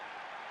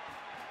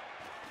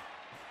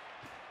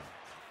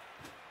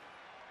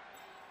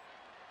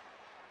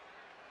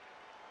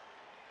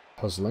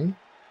 Puzzling.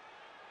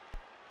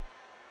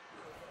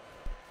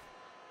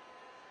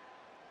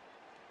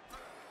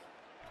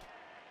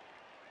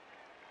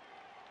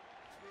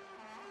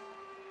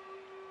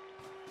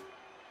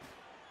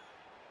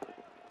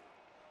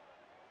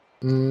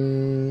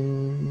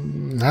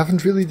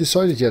 Haven't really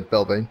decided yet,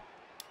 Belbane.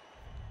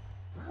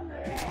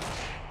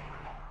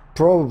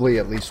 Probably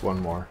at least one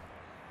more.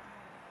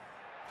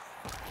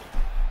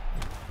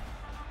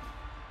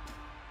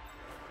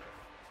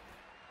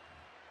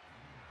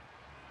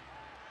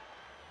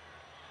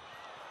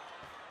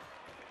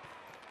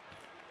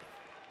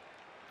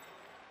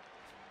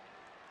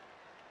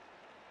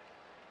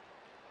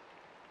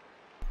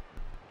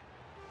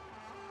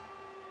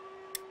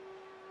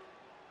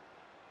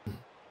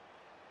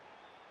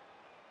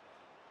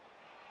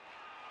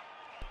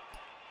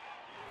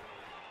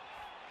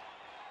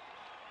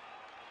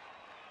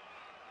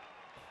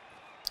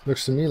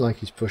 Looks to me like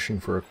he's pushing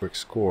for a quick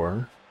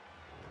score.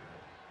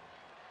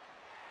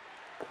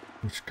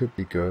 Which could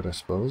be good, I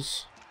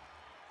suppose.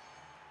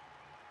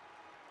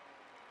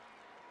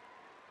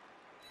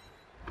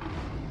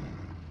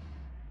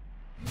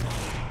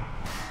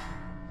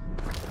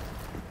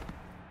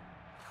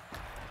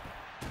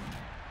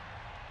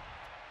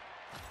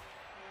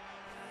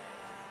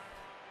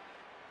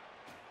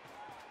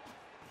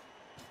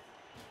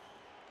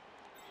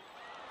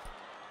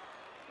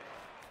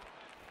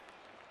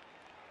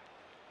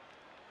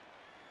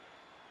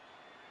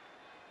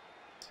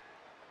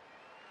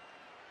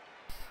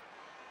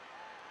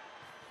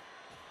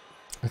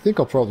 I think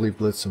I'll probably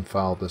blitz and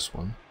foul this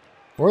one.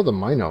 Or the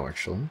Mino,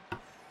 actually.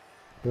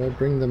 Do I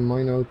bring the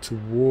Mino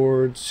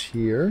towards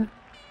here?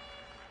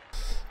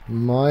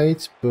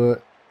 Might,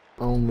 but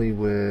only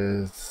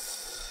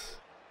with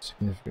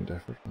significant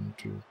effort. 1,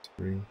 2,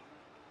 3,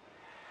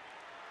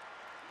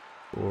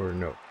 4.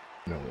 No,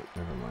 wait,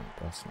 never mind.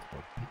 That's not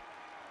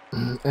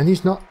working. And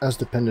he's not as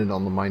dependent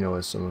on the Mino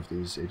as some of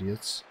these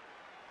idiots.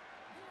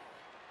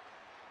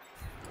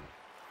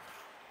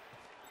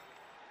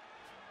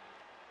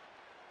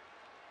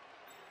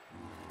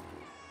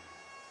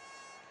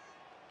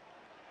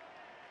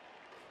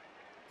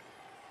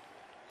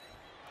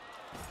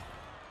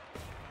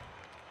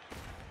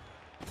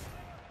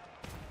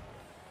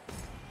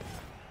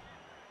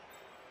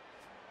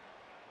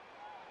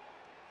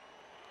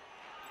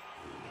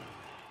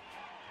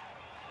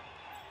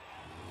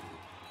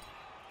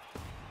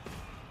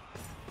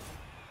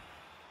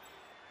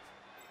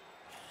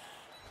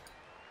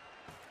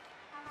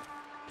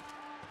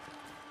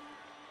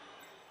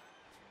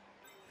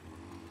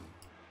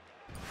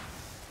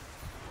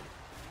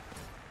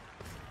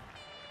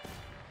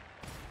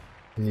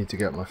 I need to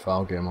get my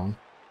foul game on.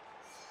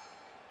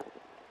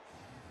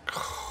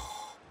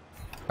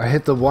 I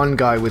hit the one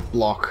guy with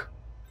block,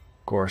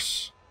 of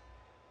course.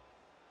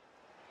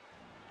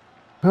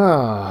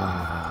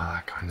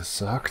 That kind of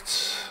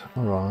sucked.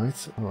 Alright.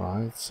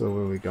 So what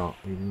do we got?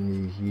 We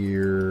need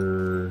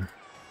here.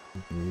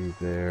 We need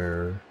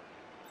there.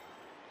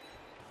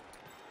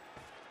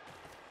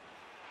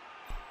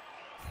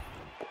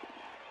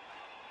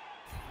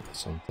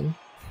 Something.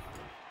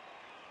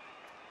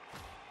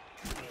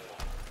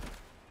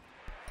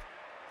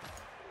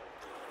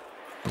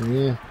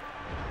 Yeah.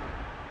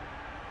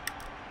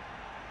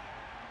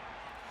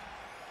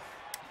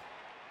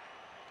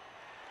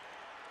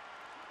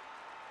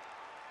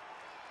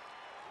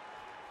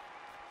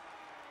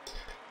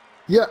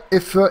 Yeah,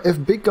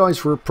 if big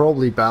guys were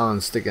probably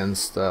balanced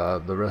against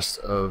the rest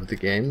of the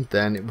game,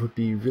 then it would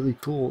be really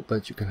cool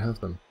that you can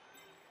have them.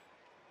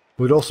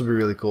 Would also be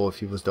really cool if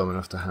he was dumb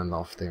enough to hand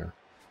off there.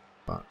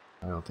 But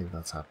I don't think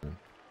that's happening.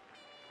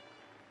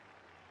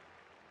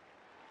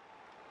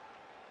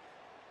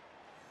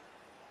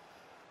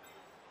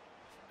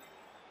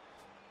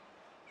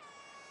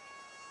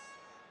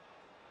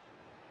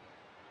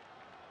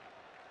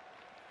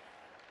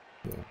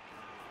 Yeah.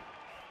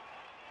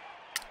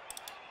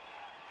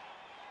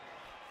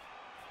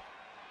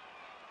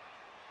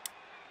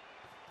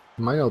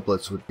 Minor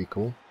Blitz would be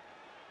cool.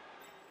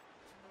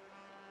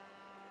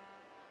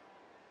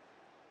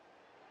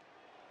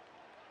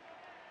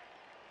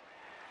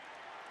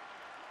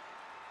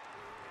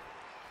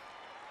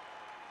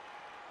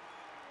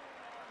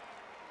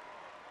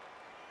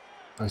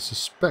 I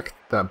suspect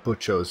that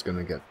Butcho is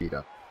gonna get beat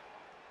up.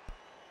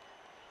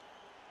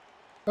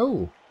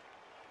 Oh!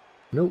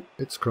 Nope,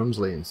 it's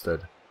Crumsley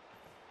instead.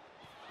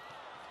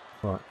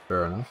 Alright,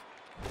 fair enough.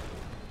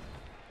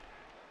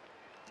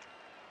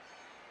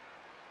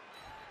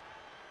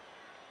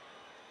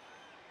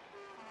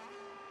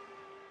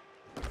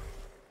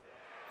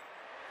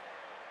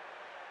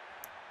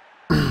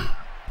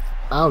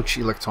 Ouch,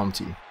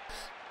 Electomty.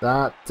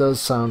 That does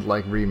sound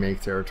like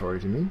remake territory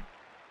to me.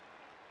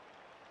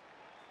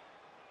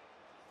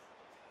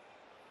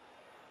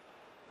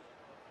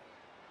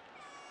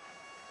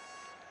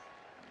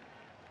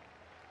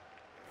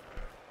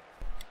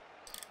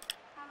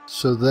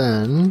 So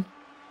then,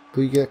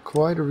 we get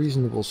quite a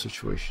reasonable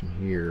situation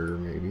here,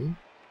 maybe.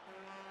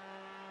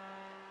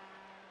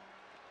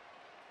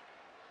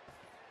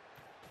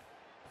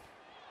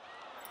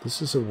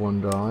 This is a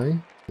 1 die.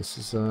 This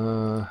is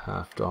a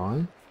half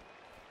die.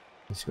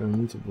 He's going to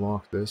need to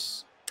block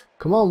this.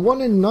 Come on,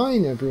 1 in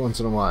 9 every once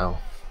in a while.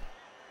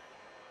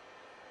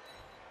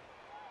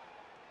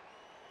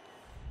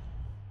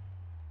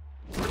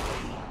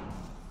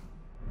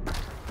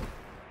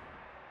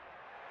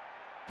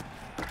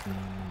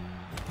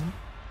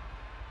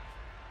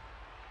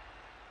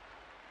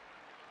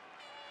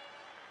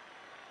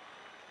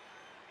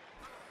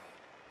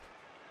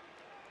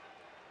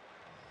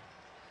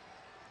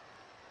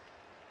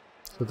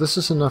 So this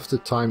is enough to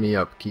tie me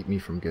up, keep me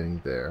from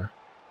getting there.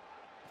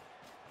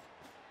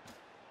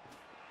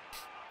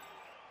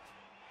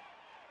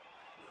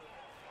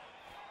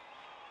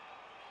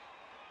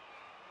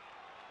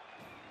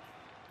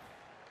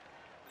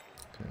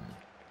 Okay.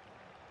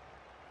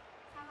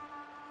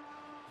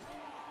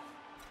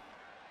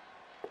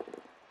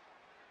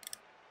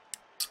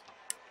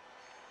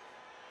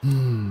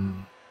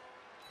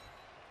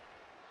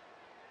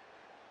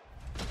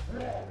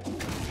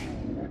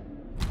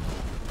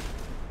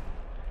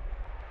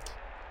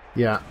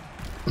 Yeah.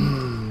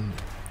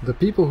 The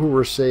people who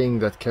were saying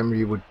that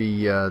Khemri would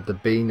be the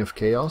bane of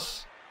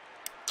chaos.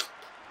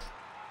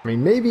 I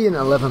mean, maybe an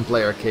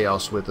 11-player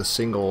chaos with a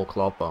single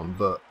claw bomb,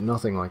 but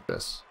nothing like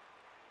this.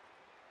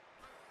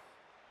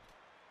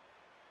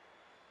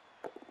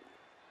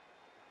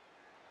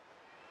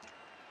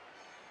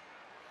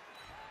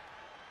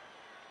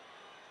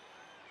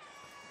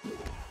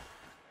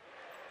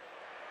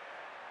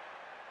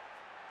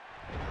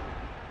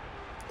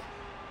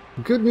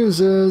 Good news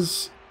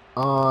is,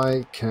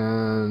 I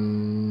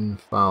can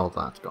foul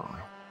that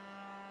guy.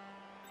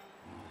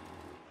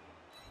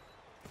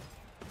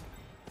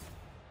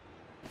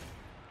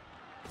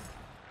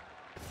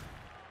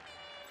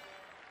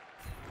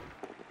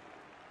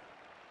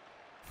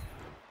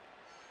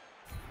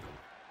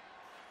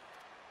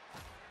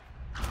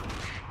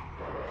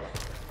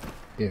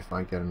 If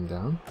I get him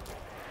down.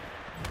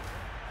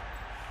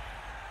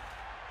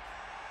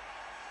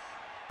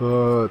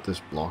 But this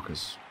block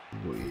is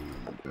way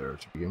better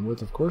to begin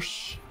with, of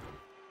course.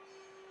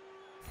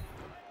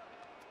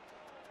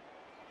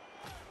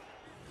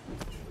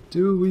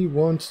 Do we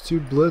want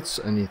to blitz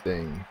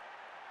anything?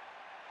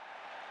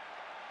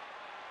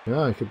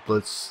 Yeah, I could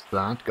blitz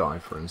that guy,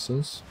 for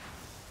instance.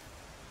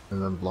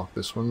 And then block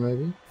this one,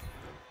 maybe?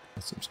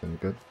 That seems kind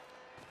of good.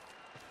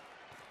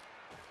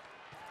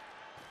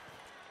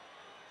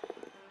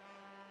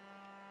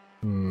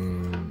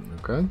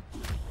 Okay.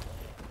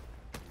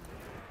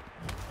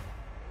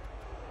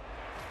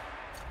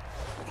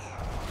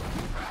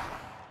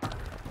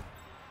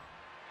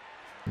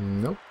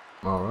 Nope.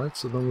 Alright,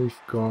 so then we've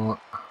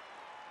got...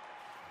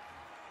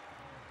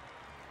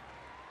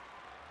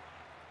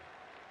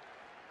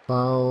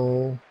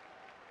 foul,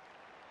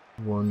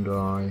 1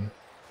 die.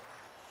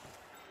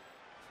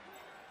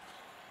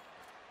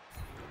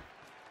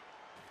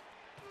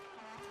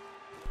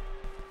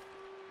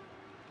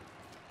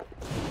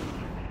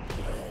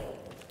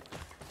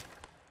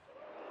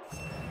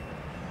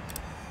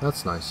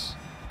 That's nice.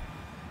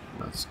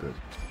 That's good.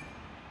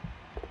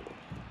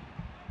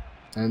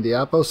 And the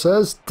Apo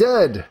says,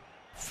 dead!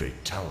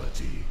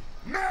 Fatality.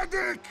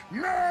 Medic!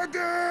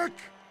 Medic!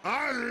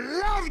 I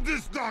love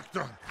this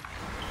doctor!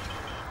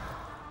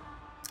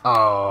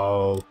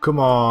 Oh, come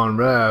on,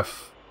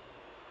 ref.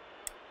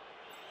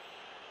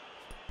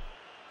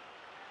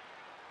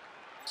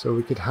 So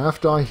we could half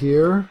die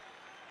here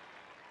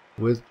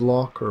with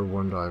block or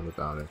 1 die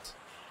without it.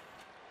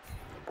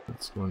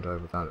 Let's 1 die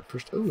without it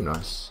first. Oh,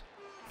 nice.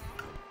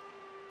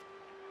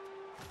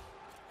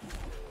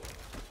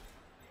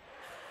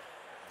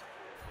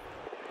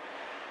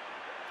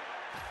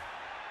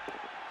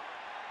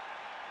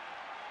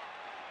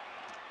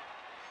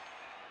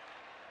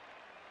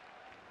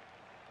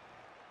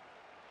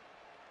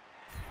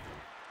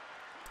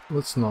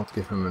 let's not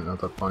give him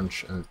another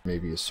punch and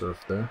maybe a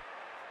surf there.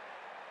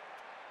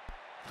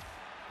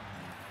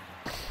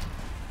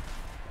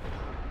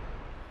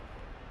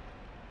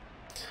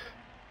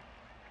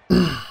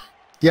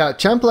 Yeah,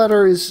 champ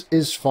ladder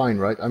is fine,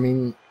 right? I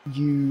mean,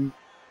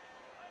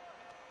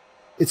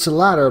 it's a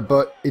ladder,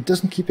 but it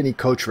doesn't keep any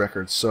coach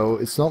records, so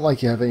it's not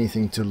like you have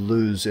anything to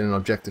lose in an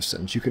objective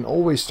sense. You can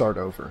always start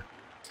over,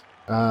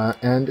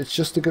 and it's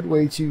just a good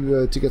way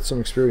to get some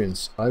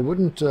experience. I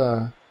wouldn't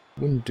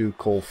do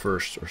coal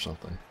first or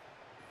something.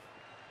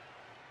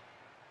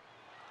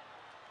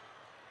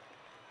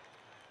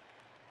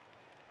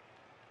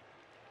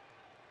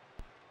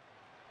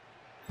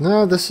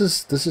 No, this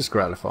is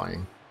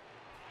gratifying.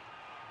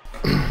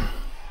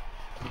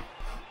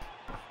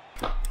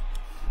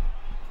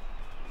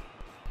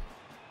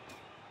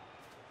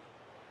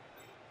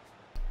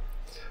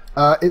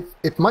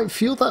 It might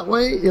feel that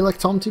way,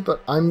 Electomty,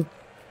 but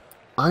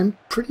I'm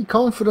pretty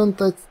confident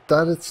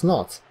that it's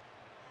not.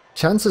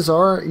 Chances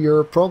are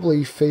you're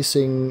probably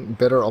facing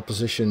better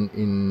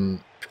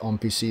opposition on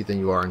PC than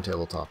you are in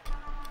tabletop.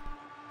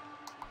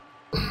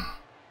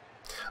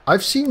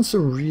 I've seen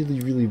some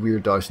really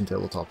weird dice in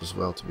tabletop as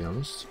well, to be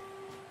honest.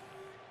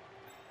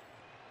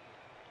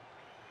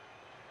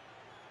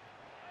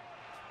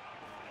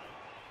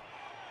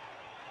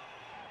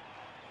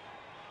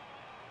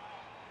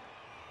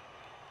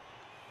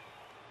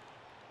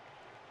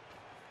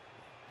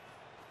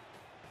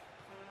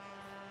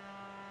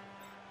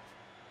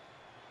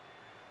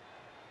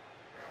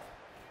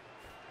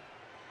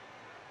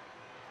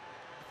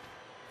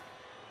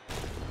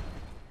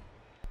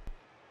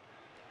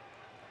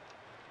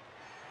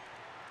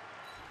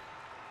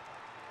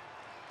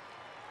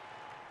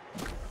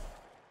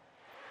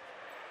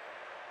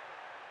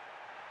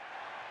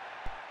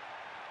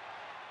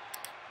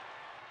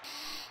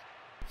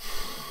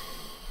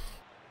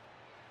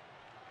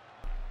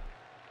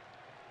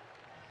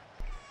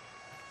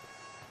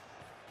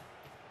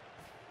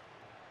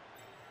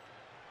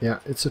 Yeah,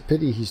 it's a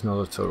pity he's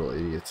not a total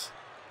idiot.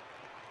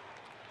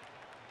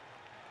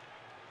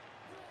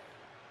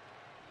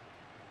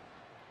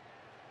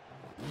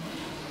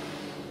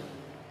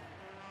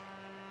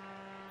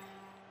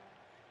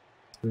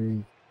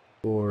 Three,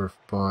 4,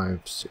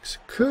 5, 6.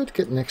 Could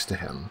get next to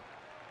him.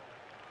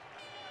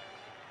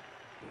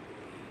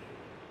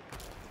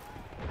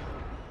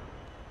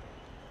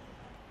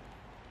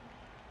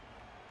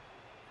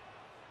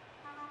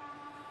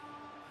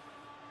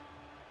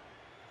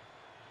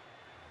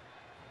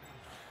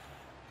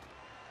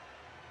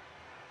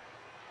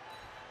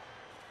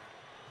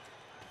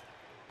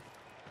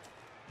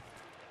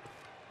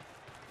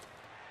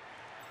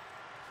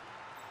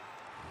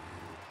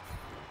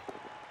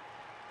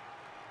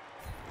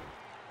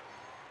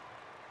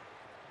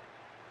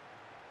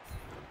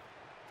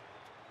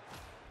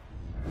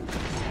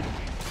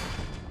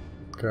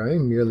 Okay,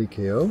 merely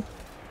KO.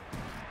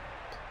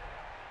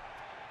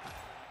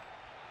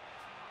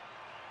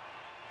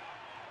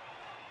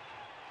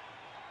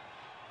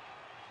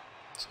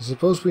 So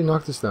suppose we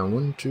knock this down.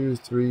 1, 2,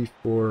 3,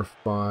 4,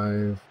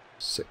 5,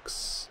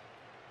 6.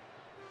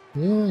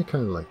 Yeah, I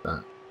kind of like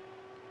that.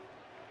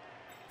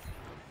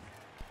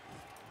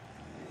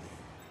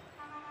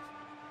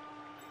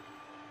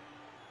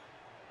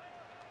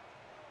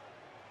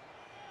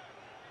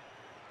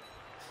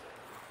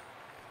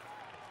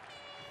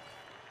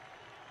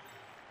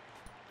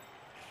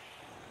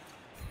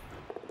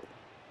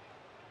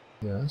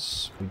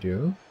 Yes, we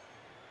do.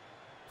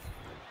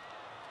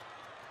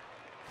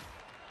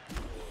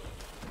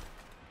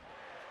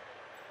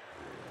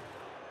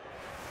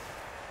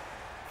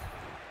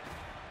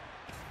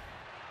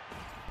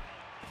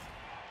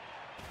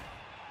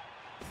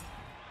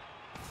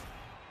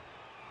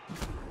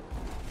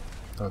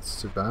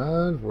 That's too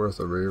bad.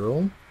 Worth a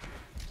reroll.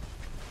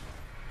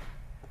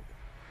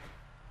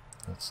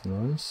 That's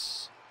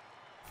nice.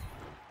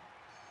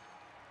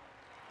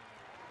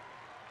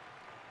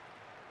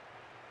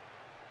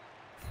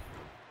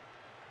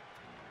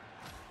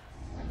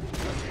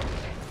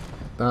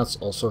 That's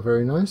also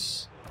very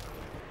nice.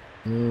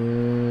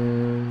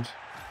 And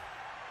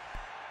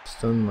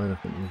stun might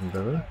have been even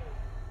better.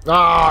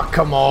 Ah,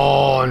 come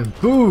on!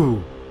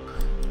 Boo!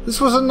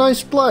 This was a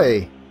nice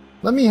play.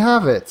 Let me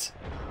have it.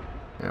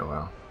 Yeah,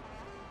 well.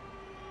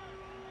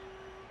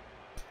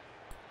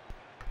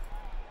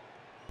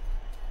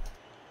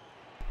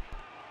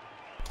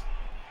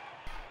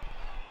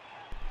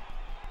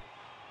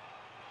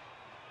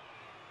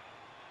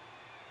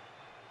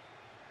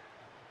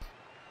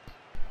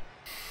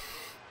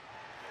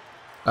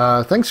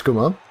 Thanks,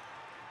 Kuma.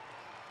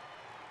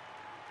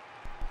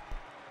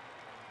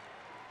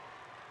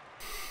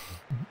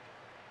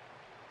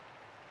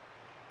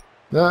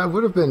 Yeah, it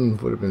would have been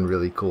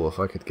really cool if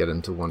I could get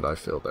into one die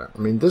fill there. I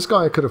mean, this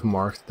guy I could have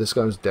marked. This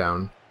guy was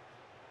down.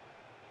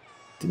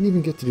 Didn't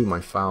even get to do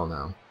my foul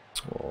now.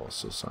 Oh,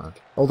 so sad.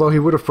 Although he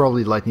would have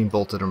probably lightning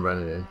bolted and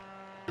ran it in.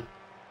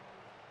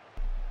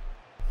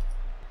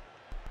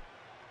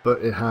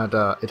 But it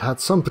had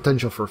some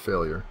potential for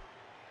failure.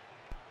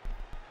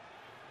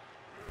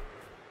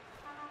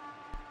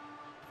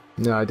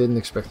 No, I didn't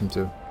expect him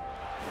to.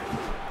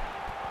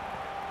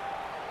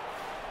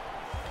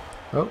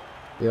 Oh,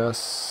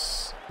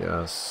 yes,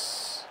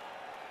 yes.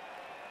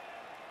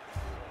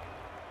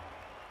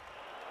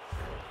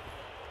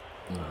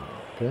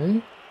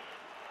 Okay.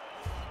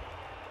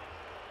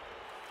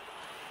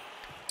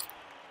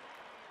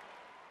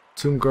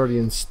 Tomb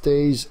Guardian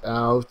stays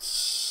out.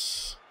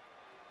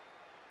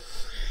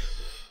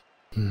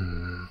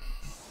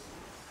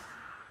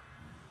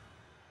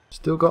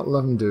 Still got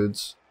 11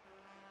 dudes.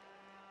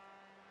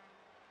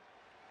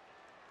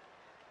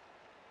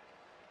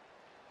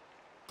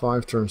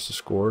 Five turns to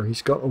score.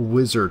 He's got a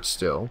wizard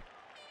still.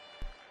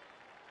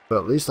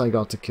 But at least I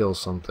got to kill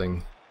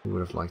something he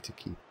would have liked to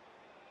keep.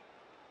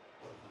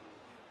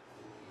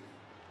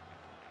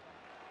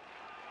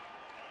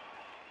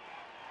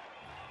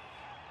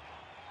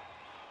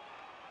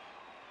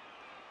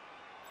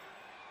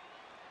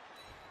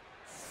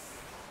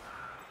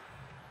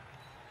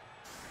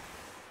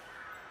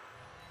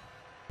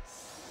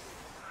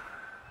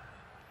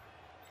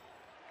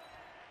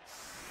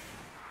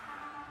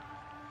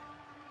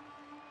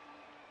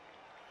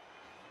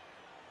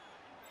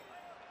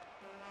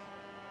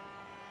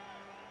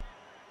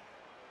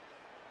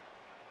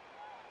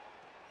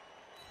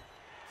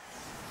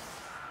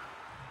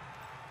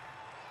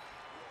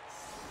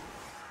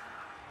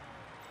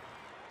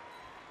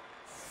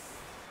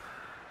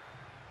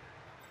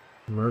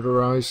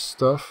 Murderize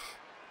stuff.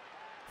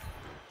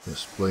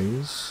 Yes,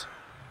 please.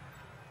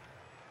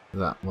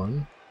 That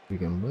one, to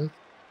begin with.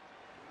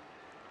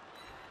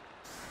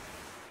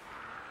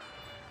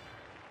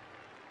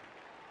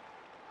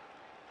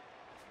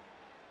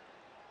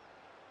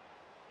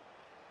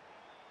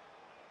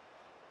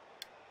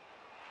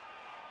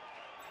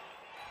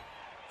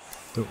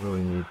 Don't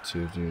really need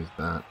to do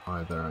that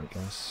either, I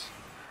guess.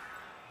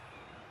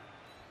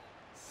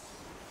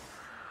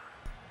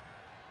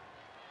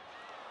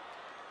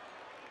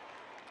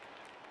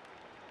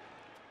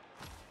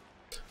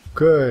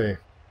 Okay.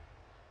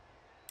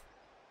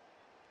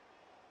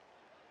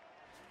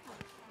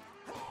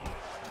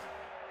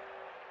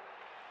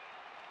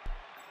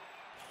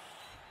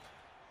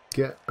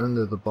 Get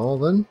under the ball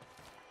then.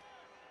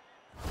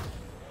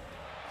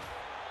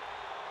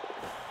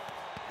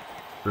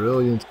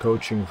 Brilliant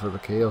coaching for the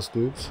Chaos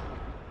dudes.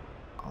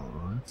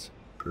 Alright.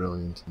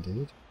 Brilliant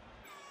indeed.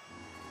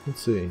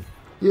 Let's see.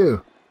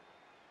 You!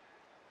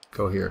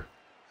 Go here.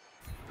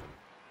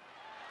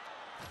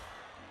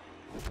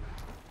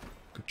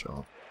 Good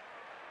job.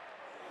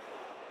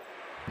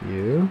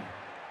 You?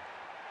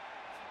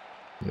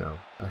 No,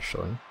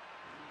 actually.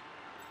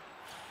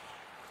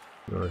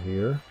 You're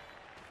here.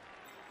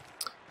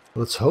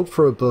 Let's hope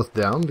for a both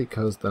down,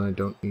 because then I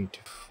don't need to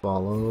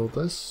follow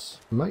this.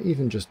 I might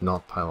even just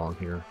not pile on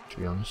here, to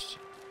be honest.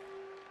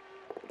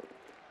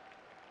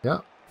 Yeah,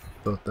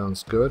 both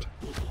down's good.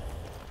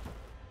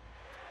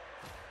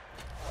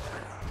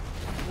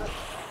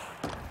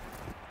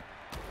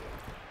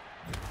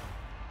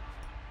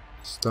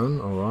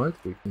 Stun, alright,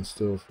 we can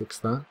still fix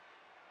that.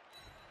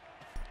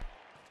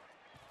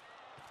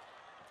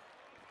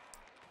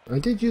 I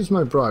did use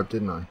my bribe,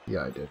 didn't I?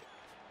 Yeah, I did.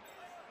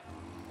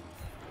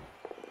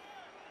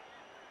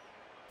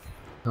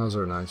 Those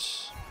are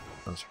nice.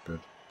 Those are good.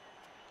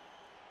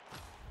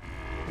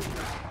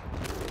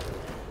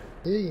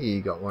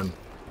 Hey, got one.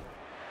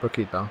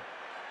 Rookie though.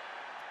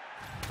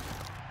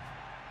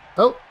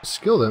 Oh,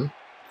 skilled him.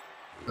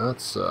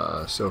 That's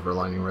silver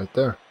lining right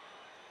there.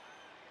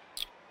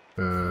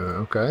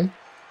 Okay.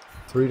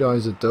 3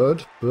 dies a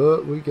dud,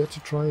 but we get to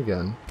try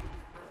again.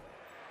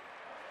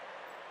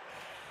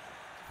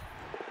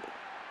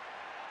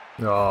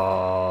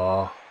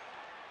 Aww.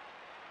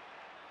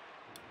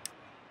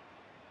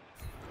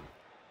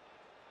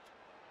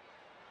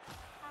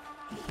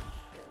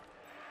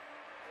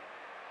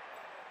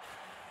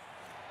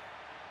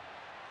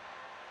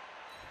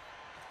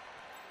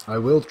 I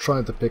will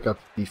try to pick up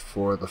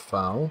before the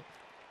foul.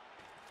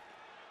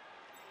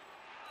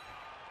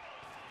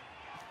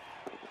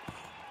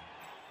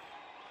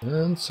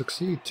 And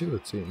succeed too,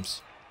 it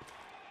seems.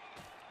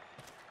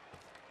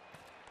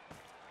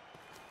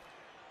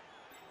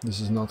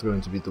 This is not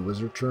going to be the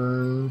wizard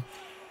turn.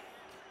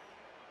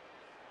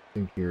 I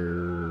think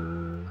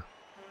you're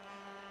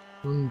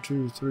 1,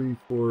 2, 3,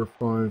 4,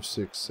 5,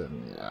 6,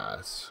 7. Yeah,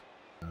 that's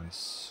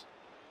nice.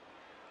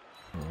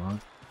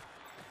 Alright.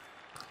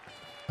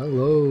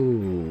 Hello.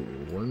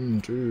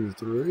 1, 2,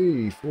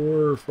 3,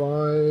 4,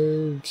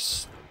 5.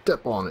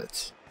 Step on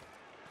it.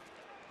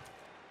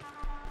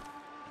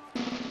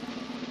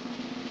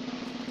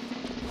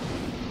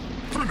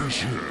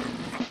 Finish him.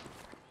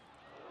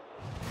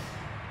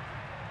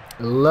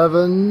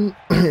 11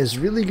 is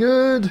really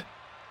good,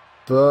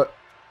 but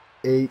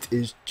 8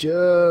 is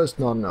just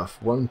not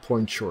enough. 1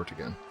 point short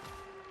again.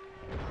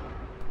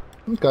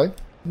 Okay,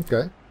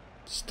 okay.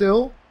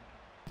 Still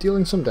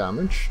dealing some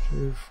damage.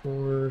 2,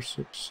 4,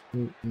 6,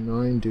 8,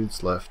 9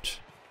 dudes left.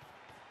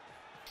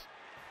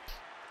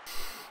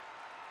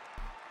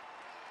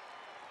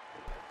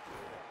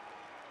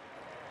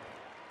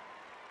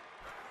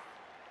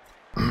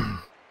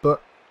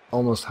 But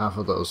almost half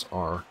of those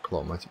are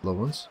Claw Mighty Blow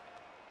ones.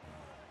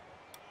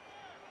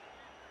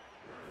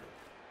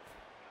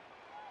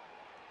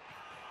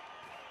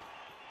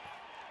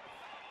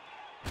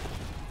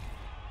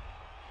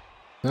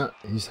 Yeah,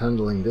 he's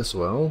handling this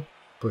well,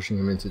 pushing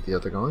him into the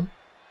other guy.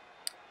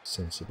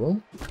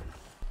 Sensible.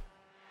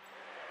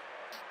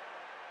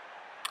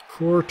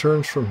 4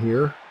 turns from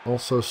here,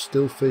 also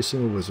still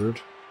facing a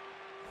wizard.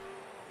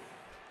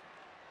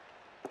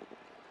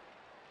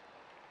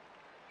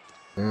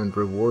 And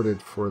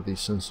rewarded for the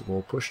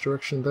sensible push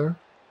direction there.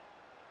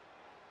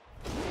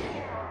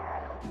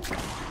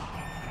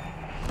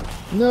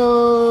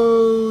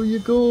 No, you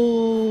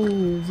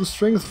go! The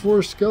strength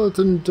 4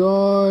 skeleton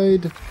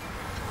died.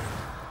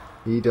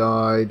 He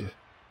died.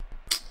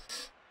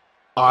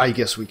 I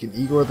guess we can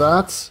Igor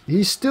that.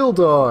 He still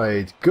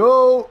died.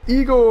 Go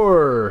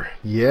Igor!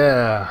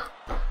 Yeah,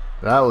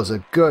 that was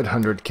a good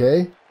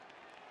 100k.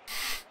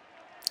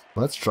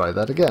 Let's try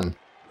that again.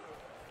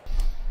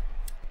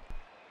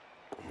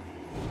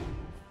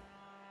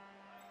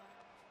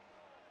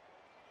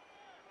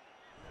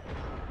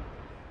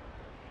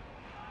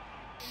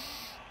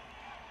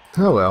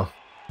 Oh well.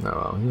 Oh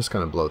well, he was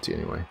kind of bloaty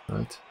anyway,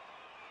 right?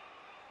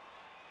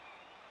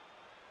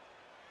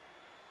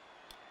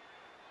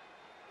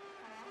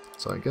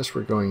 So I guess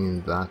we're going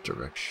in that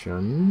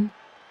direction.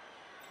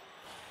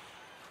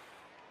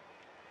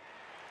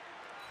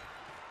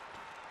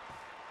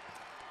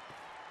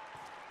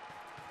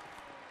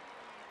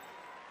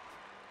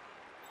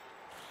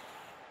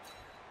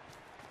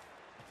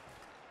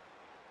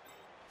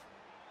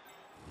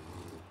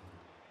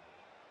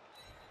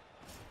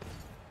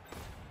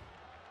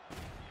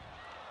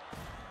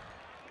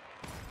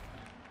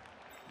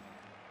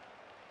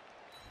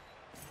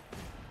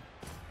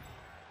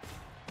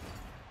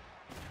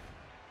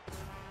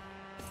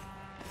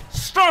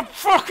 Stop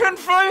fucking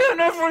fighting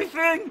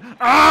everything!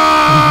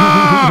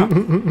 Ah!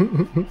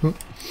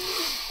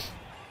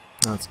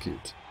 That's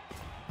cute.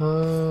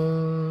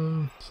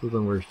 So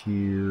then we're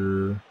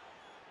here.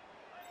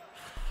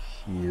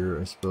 Here,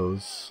 I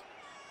suppose.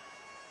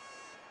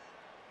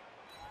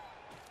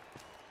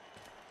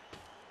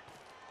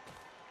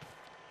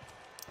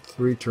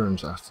 Three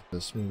turns after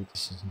this. Maybe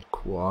this isn't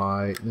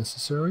quite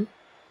necessary.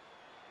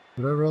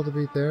 Would I rather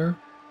be there?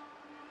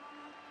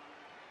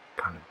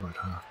 Kind of would,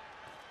 huh?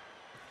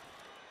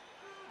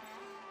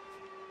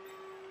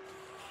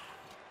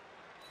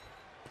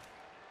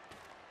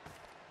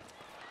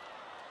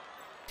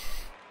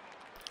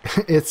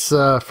 It's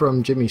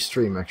from Jimmy's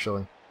stream,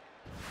 actually.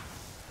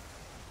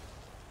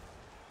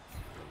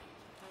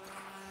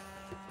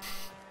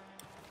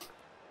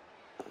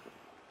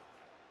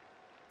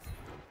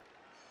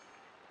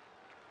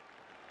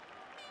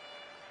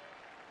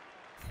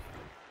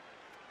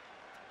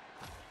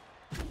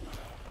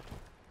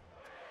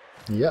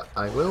 Yeah,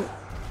 I will.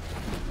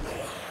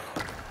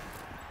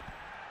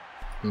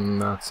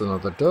 And that's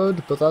another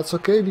dud, but that's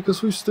okay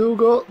because we still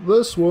got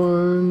this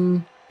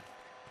one.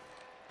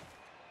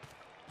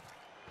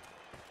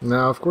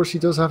 Now, of course, he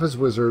does have his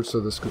wizard, so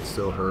this could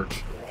still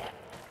hurt.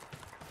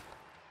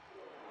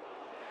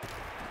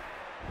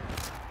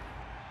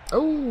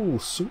 Oh,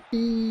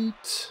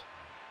 sweet!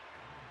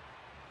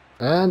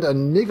 And a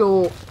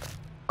niggle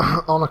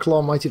on a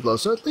claw mighty blow.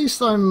 So at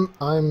least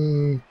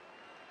I'm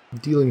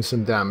dealing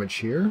some damage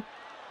here.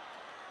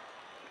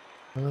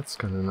 That's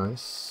kind of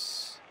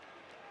nice.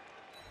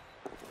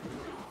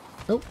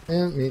 Oh,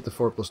 and we need the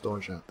 4+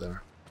 dodge out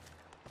there.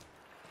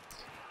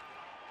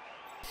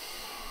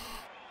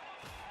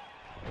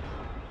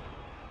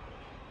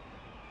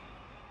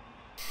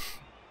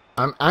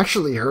 I'm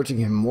actually hurting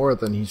him more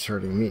than he's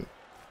hurting me.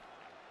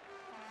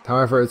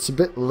 However, it's a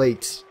bit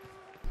late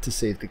to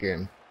save the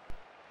game.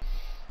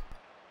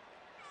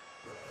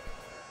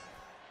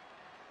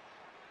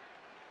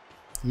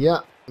 Yeah,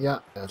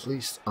 at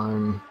least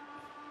I'm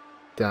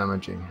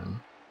damaging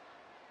him.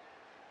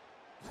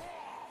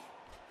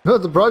 No,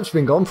 the bribe's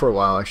been gone for a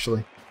while,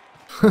 actually.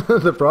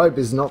 The bribe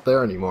is not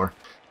there anymore.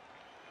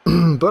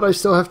 But I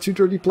still have 2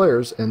 dirty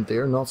players, and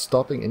they're not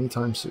stopping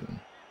anytime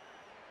soon.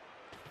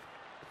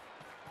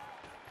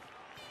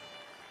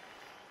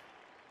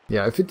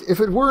 Yeah, if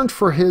it weren't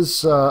for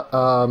his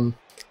overdog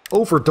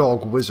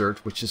wizard,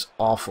 which is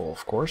awful,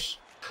 of course.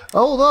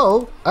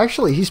 Although,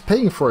 actually, he's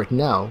paying for it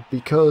now,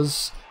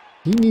 because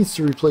he needs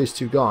to replace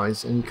 2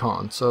 guys, and he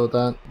can't, so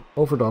that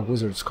overdog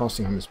wizard is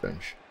costing him his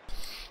bench.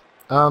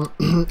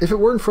 If it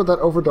weren't for that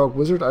overdog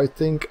wizard, I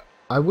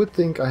would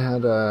think I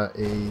had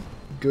a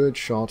good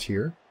shot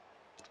here.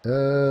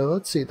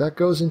 Let's see, that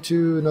goes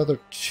into another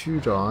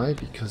 2 die,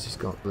 because he's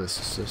got this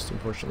assist,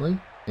 unfortunately.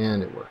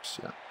 And it works,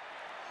 yeah.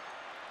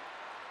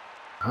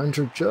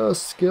 100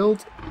 just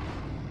skilled.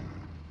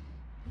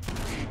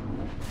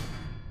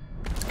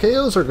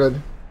 KOs are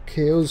good.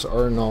 KOs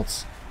are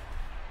not...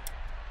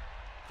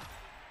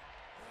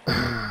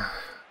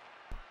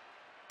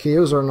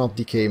 KOs are not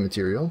decay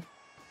material.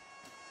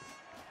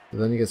 But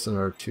then he gets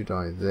another 2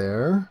 die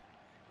there.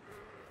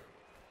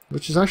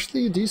 Which is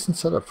actually a decent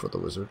setup for the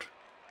wizard.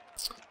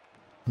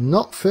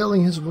 Not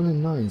failing his 1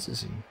 in 9s,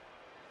 is he?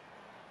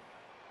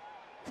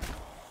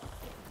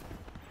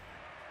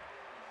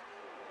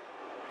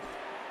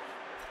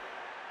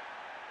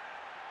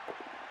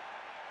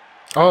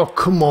 Oh,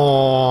 come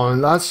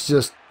on. That's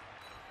just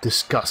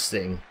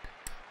disgusting.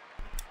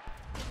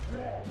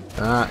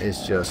 That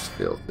is just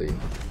filthy.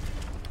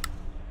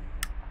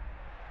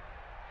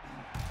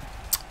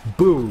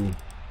 Boo.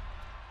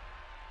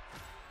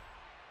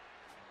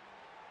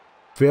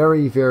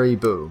 Very, very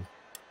boo.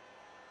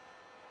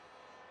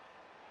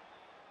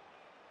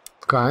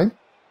 Okay.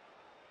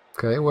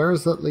 Okay, where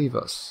does that leave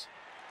us?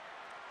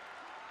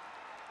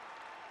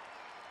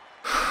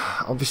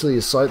 Obviously,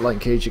 a sideline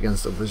cage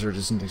against a wizard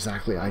isn't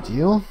exactly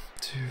ideal.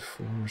 2,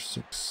 4,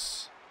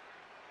 6.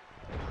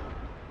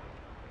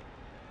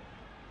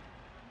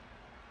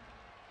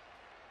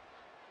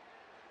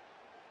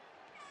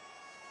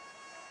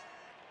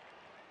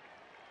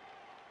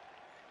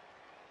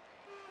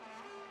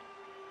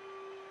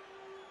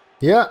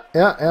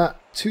 Yeah.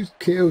 2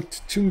 KO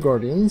Tomb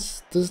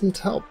Guardians doesn't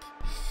help.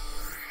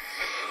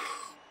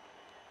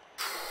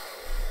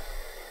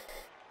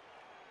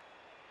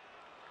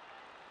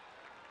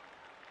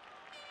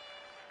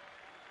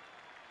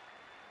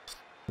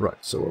 Right,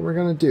 so what we're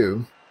gonna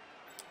do,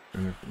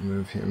 I'm gonna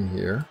move him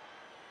here.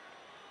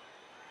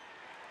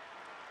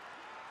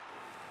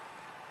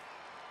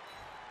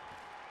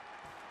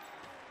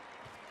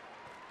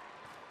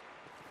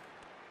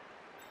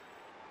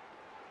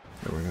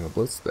 And we're gonna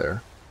blitz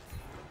there.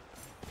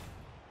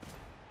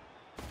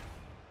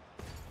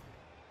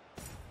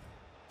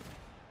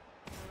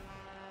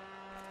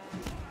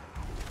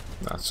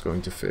 That's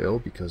going to fail,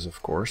 because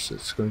of course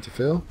it's going to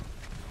fail.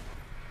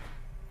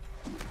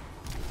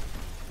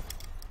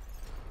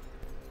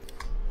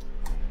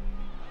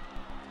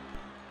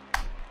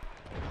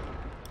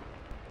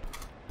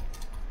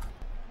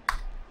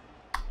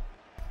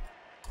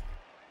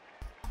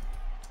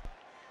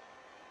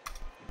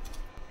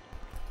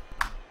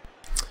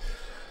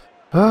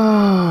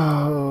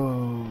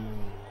 Oh.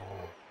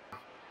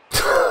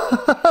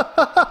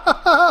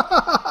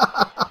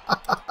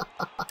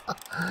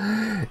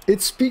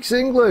 It speaks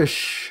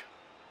English.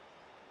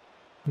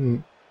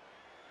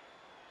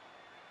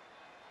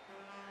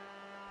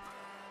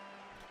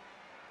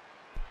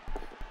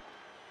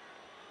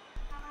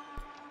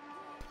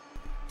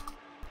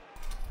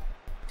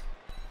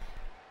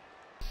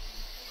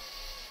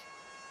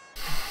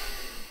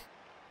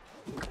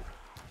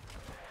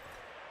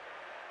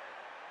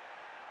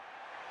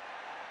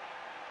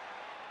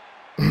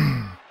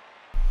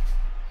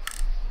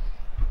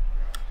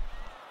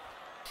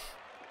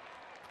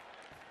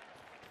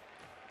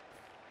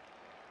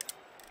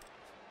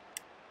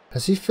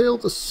 Has he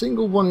failed a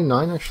single 1 in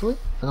 9 actually?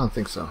 I don't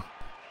think so.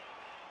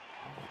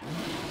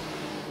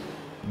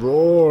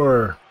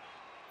 Roar!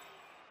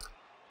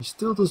 He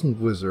still doesn't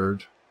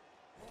wizard.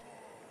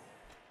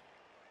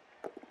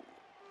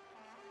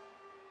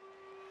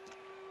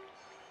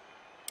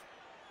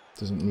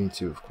 Doesn't need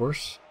to, of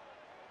course.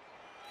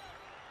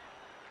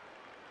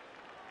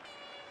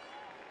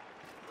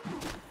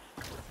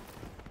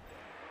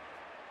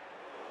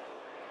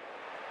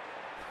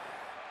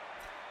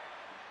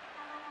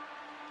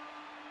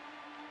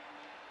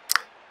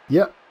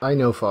 Yep, I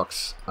know,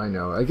 Fox. I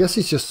know. I guess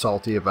he's just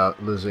salty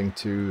about losing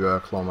to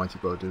Claw Mighty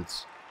Bow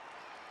dudes.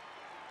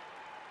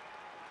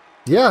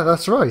 Yeah,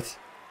 that's right.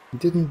 He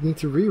didn't need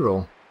to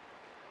reroll.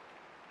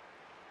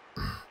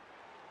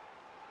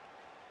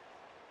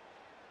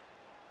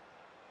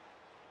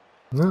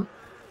 No.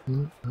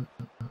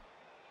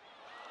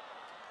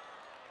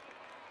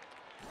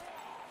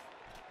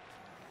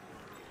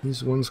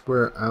 He's 1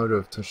 square out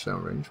of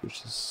touchdown range,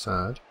 which is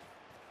sad.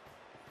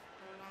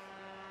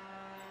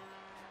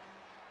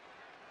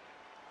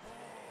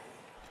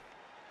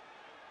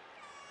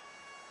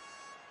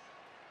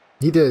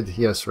 He did,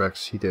 yes,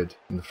 Rex, he did,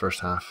 in the first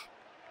half.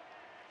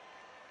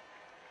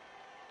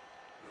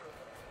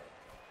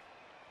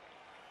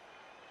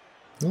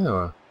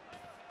 Yeah.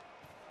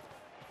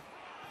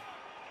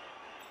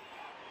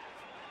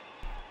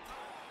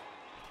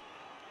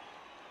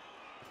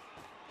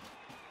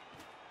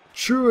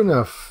 True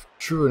enough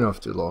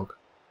to log.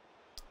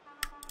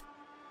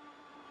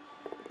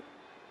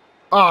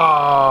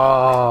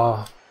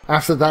 Ah!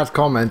 After that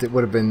comment, it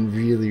would have been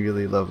really,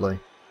 really lovely.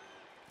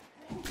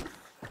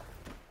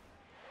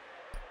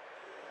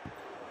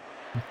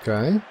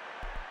 Okay.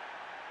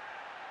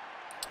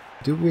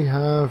 Do we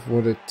have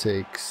what it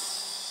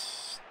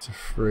takes to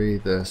free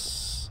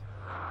this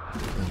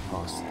and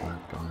pass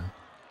that guy?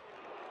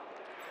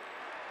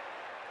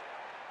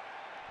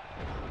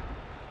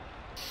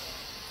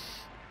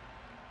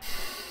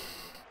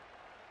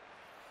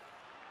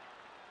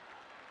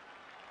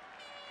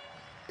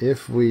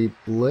 If we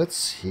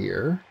blitz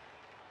here,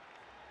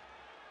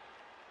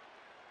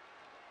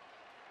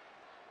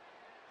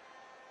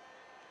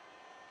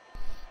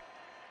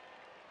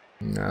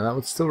 no, that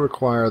would still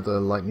require the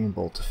lightning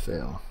bolt to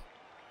fail.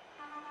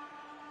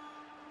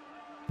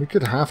 We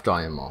could half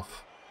die him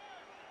off.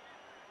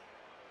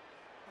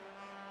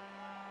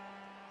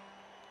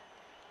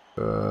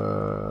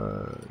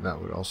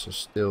 That would also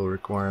still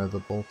require the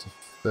bolt to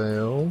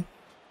fail,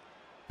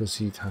 because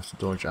he'd have to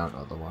dodge out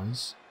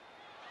otherwise.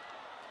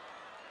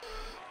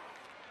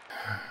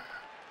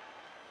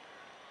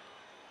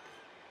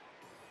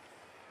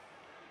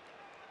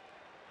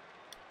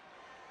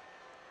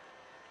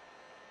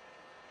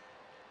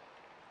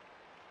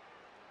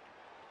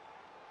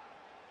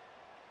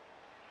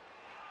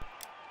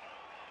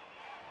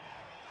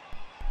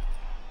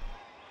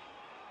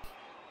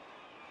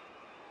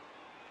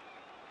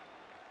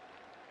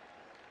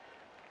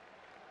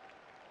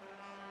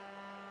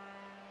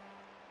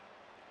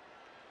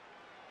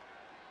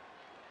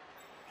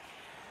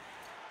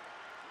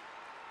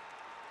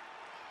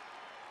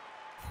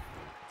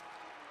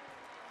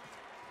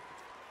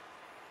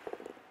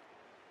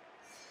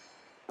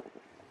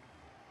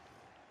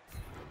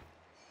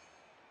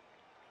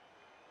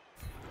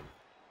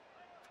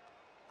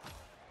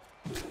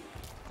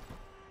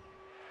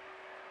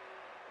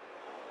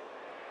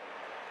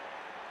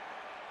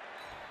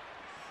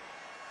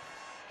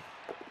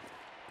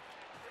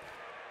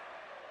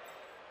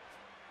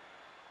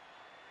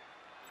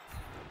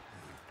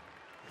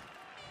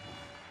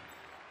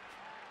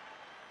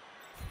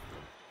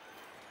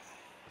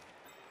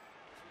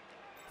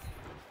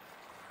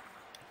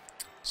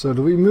 So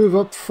do we move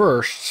up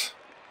first,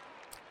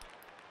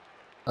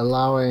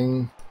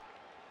 allowing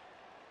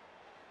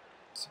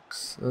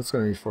 6? That's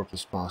going to be 4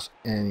 plus boss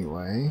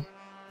anyway.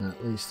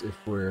 At least if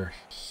we're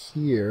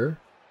here.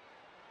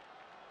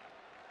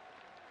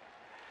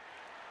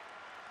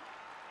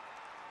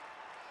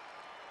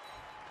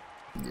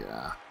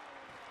 Yeah.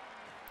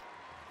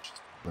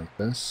 Just like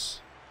this.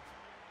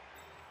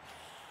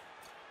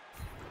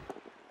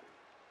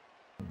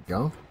 There we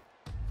go.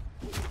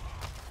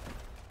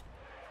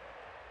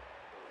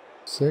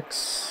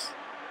 6,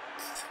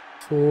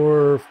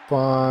 4,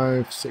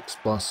 5, 6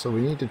 plus. So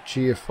we need a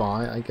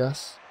GFI, I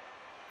guess.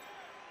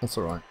 That's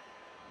alright.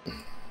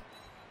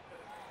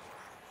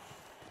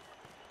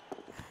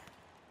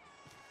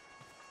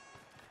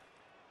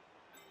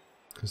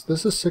 Because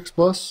this is 6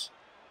 plus.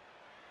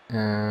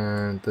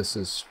 And this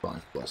is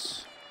 5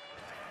 plus.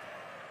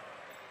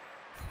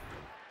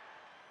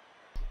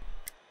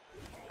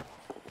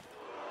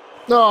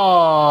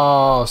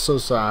 Oh, so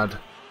sad.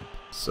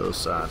 So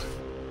sad.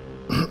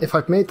 If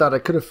I'd made that, I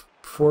could have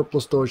 4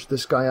 plus dodged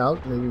this guy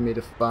out. Maybe made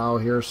a foul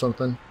here or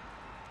something.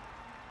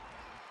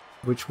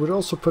 Which would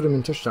also put him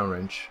in touchdown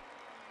range.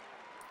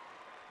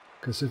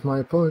 Because if my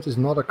opponent is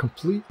not a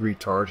complete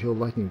retard, he'll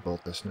lightning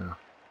bolt this now.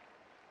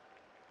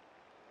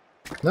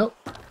 Nope.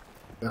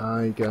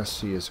 I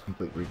guess he is a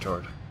complete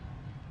retard.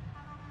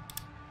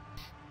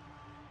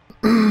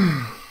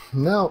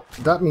 Now,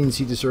 that means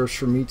he deserves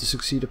for me to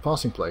succeed a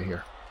passing play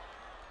here.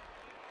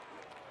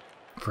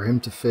 For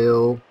him to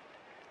fail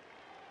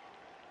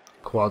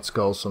quad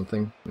skull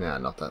something. Nah,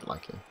 not that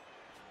likely.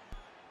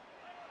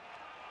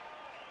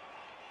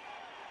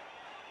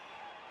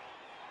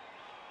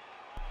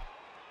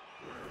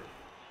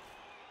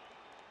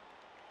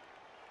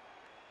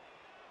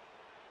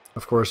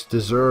 Of course,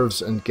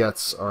 deserves and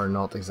gets are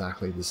not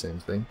exactly the same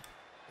thing.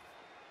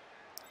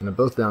 And a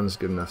both down is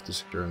good enough to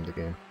secure him the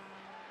game.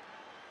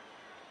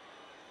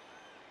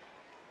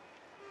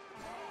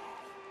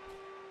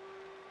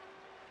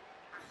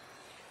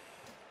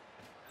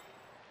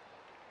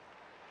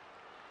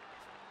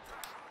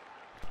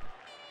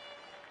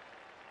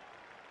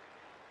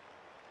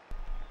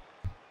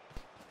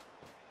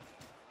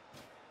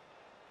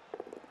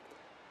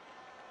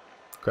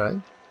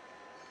 Okay.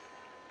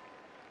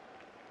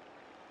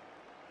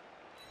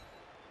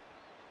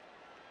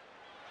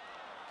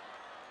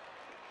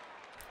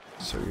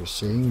 So you're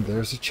saying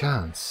there's a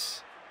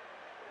chance.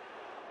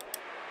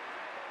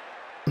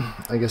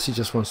 I guess he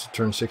just wants to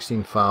turn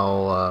 16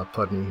 foul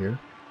Putney here.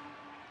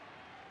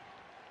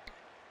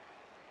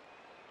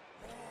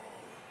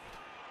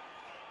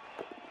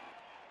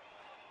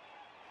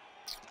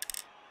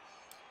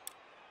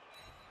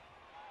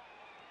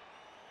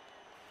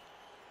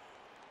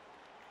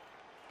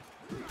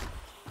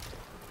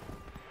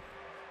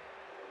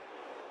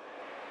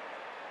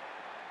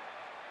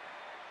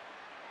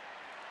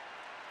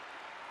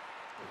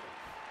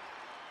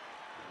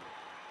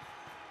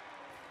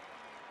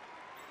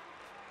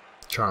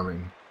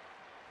 Charming.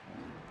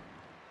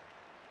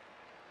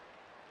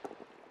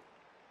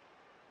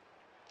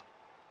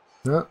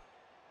 Yeah.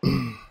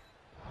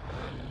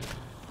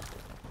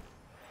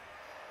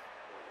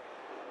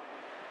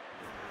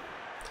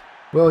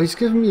 Well, he's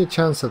giving me a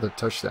chance at a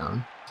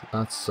touchdown. So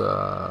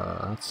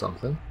that's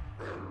something.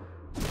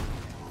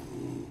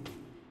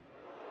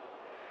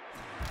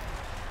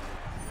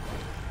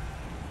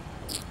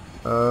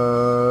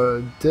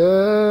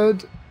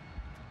 Dead.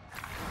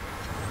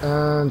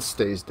 And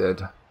stays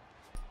dead.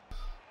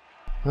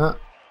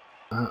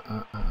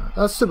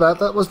 That's too bad.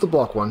 That was the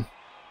block one.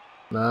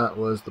 That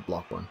was the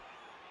block one.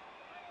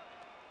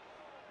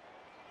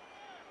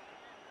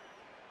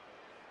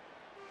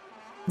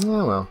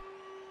 Yeah, well.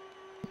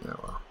 Yeah,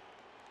 well.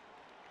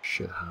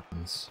 Shit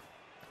happens.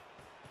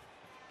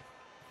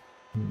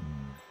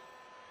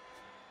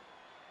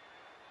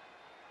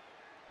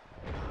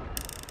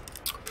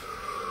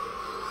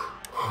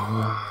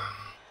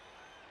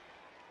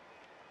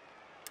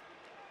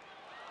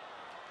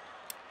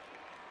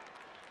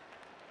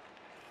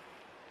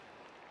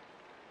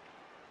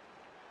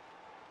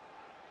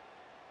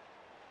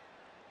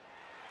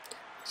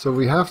 So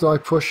we have to I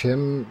push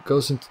him,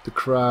 goes into the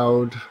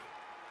crowd.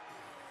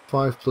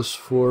 5 plus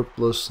 4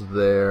 plus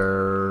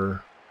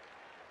there.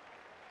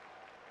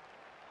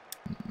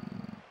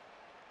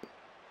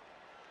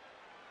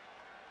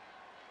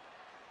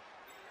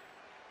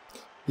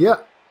 Yeah,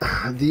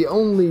 the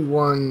only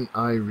one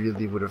I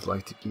really would have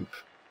liked to keep.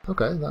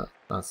 Okay,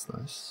 that's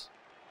nice.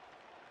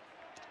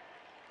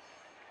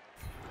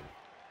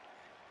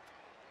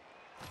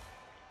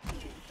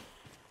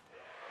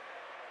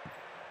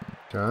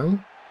 Okay.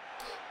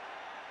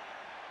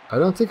 I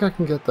don't think I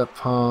can get that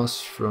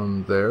pass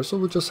from there, so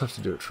we'll just have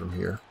to do it from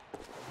here.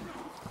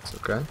 That's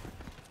okay.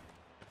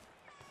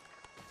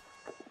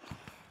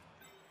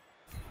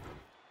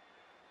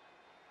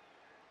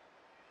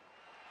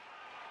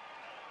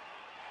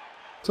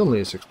 It's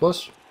only a 6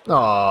 plus.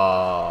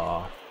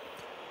 Aww.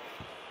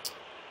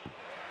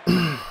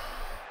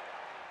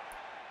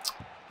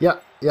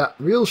 Yeah,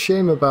 real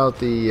shame about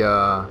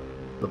the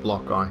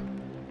block guy.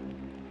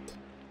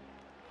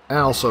 And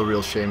also a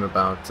real shame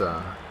about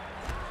the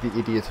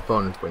idiot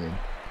opponent winning.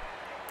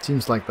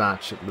 Seems like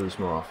that should lose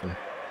more often.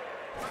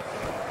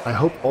 I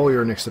hope all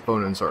your next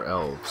opponents are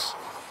elves.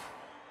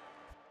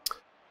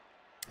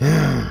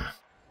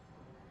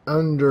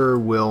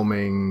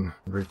 Underwhelming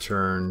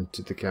return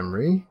to the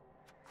Khemri.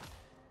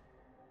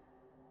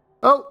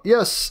 Oh,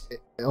 yes,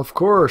 of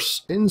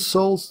course.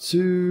 Insult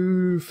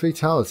to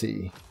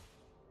fatality.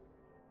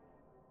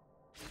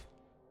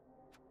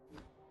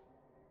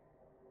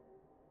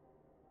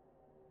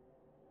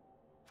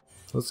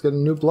 Let's get a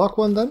new block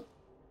one then.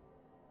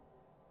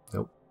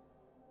 Nope.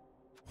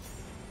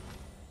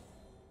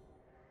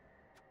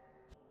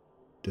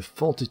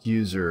 Defaulted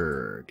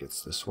user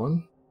gets this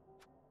one.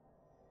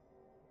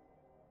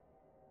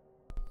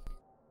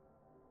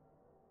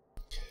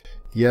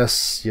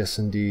 Yes, yes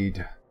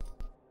indeed.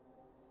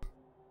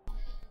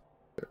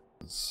 There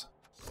it is.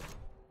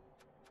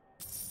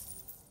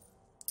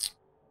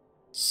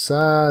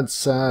 Sad,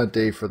 sad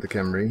day for the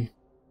Khemri.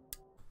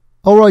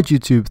 Alright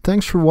YouTube,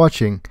 thanks for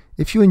watching.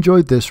 If you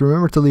enjoyed this,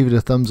 remember to leave it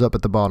a thumbs up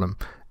at the bottom.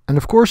 And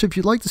of course, if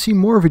you'd like to see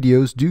more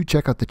videos, do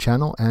check out the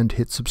channel and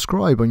hit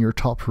subscribe on your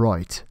top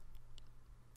right.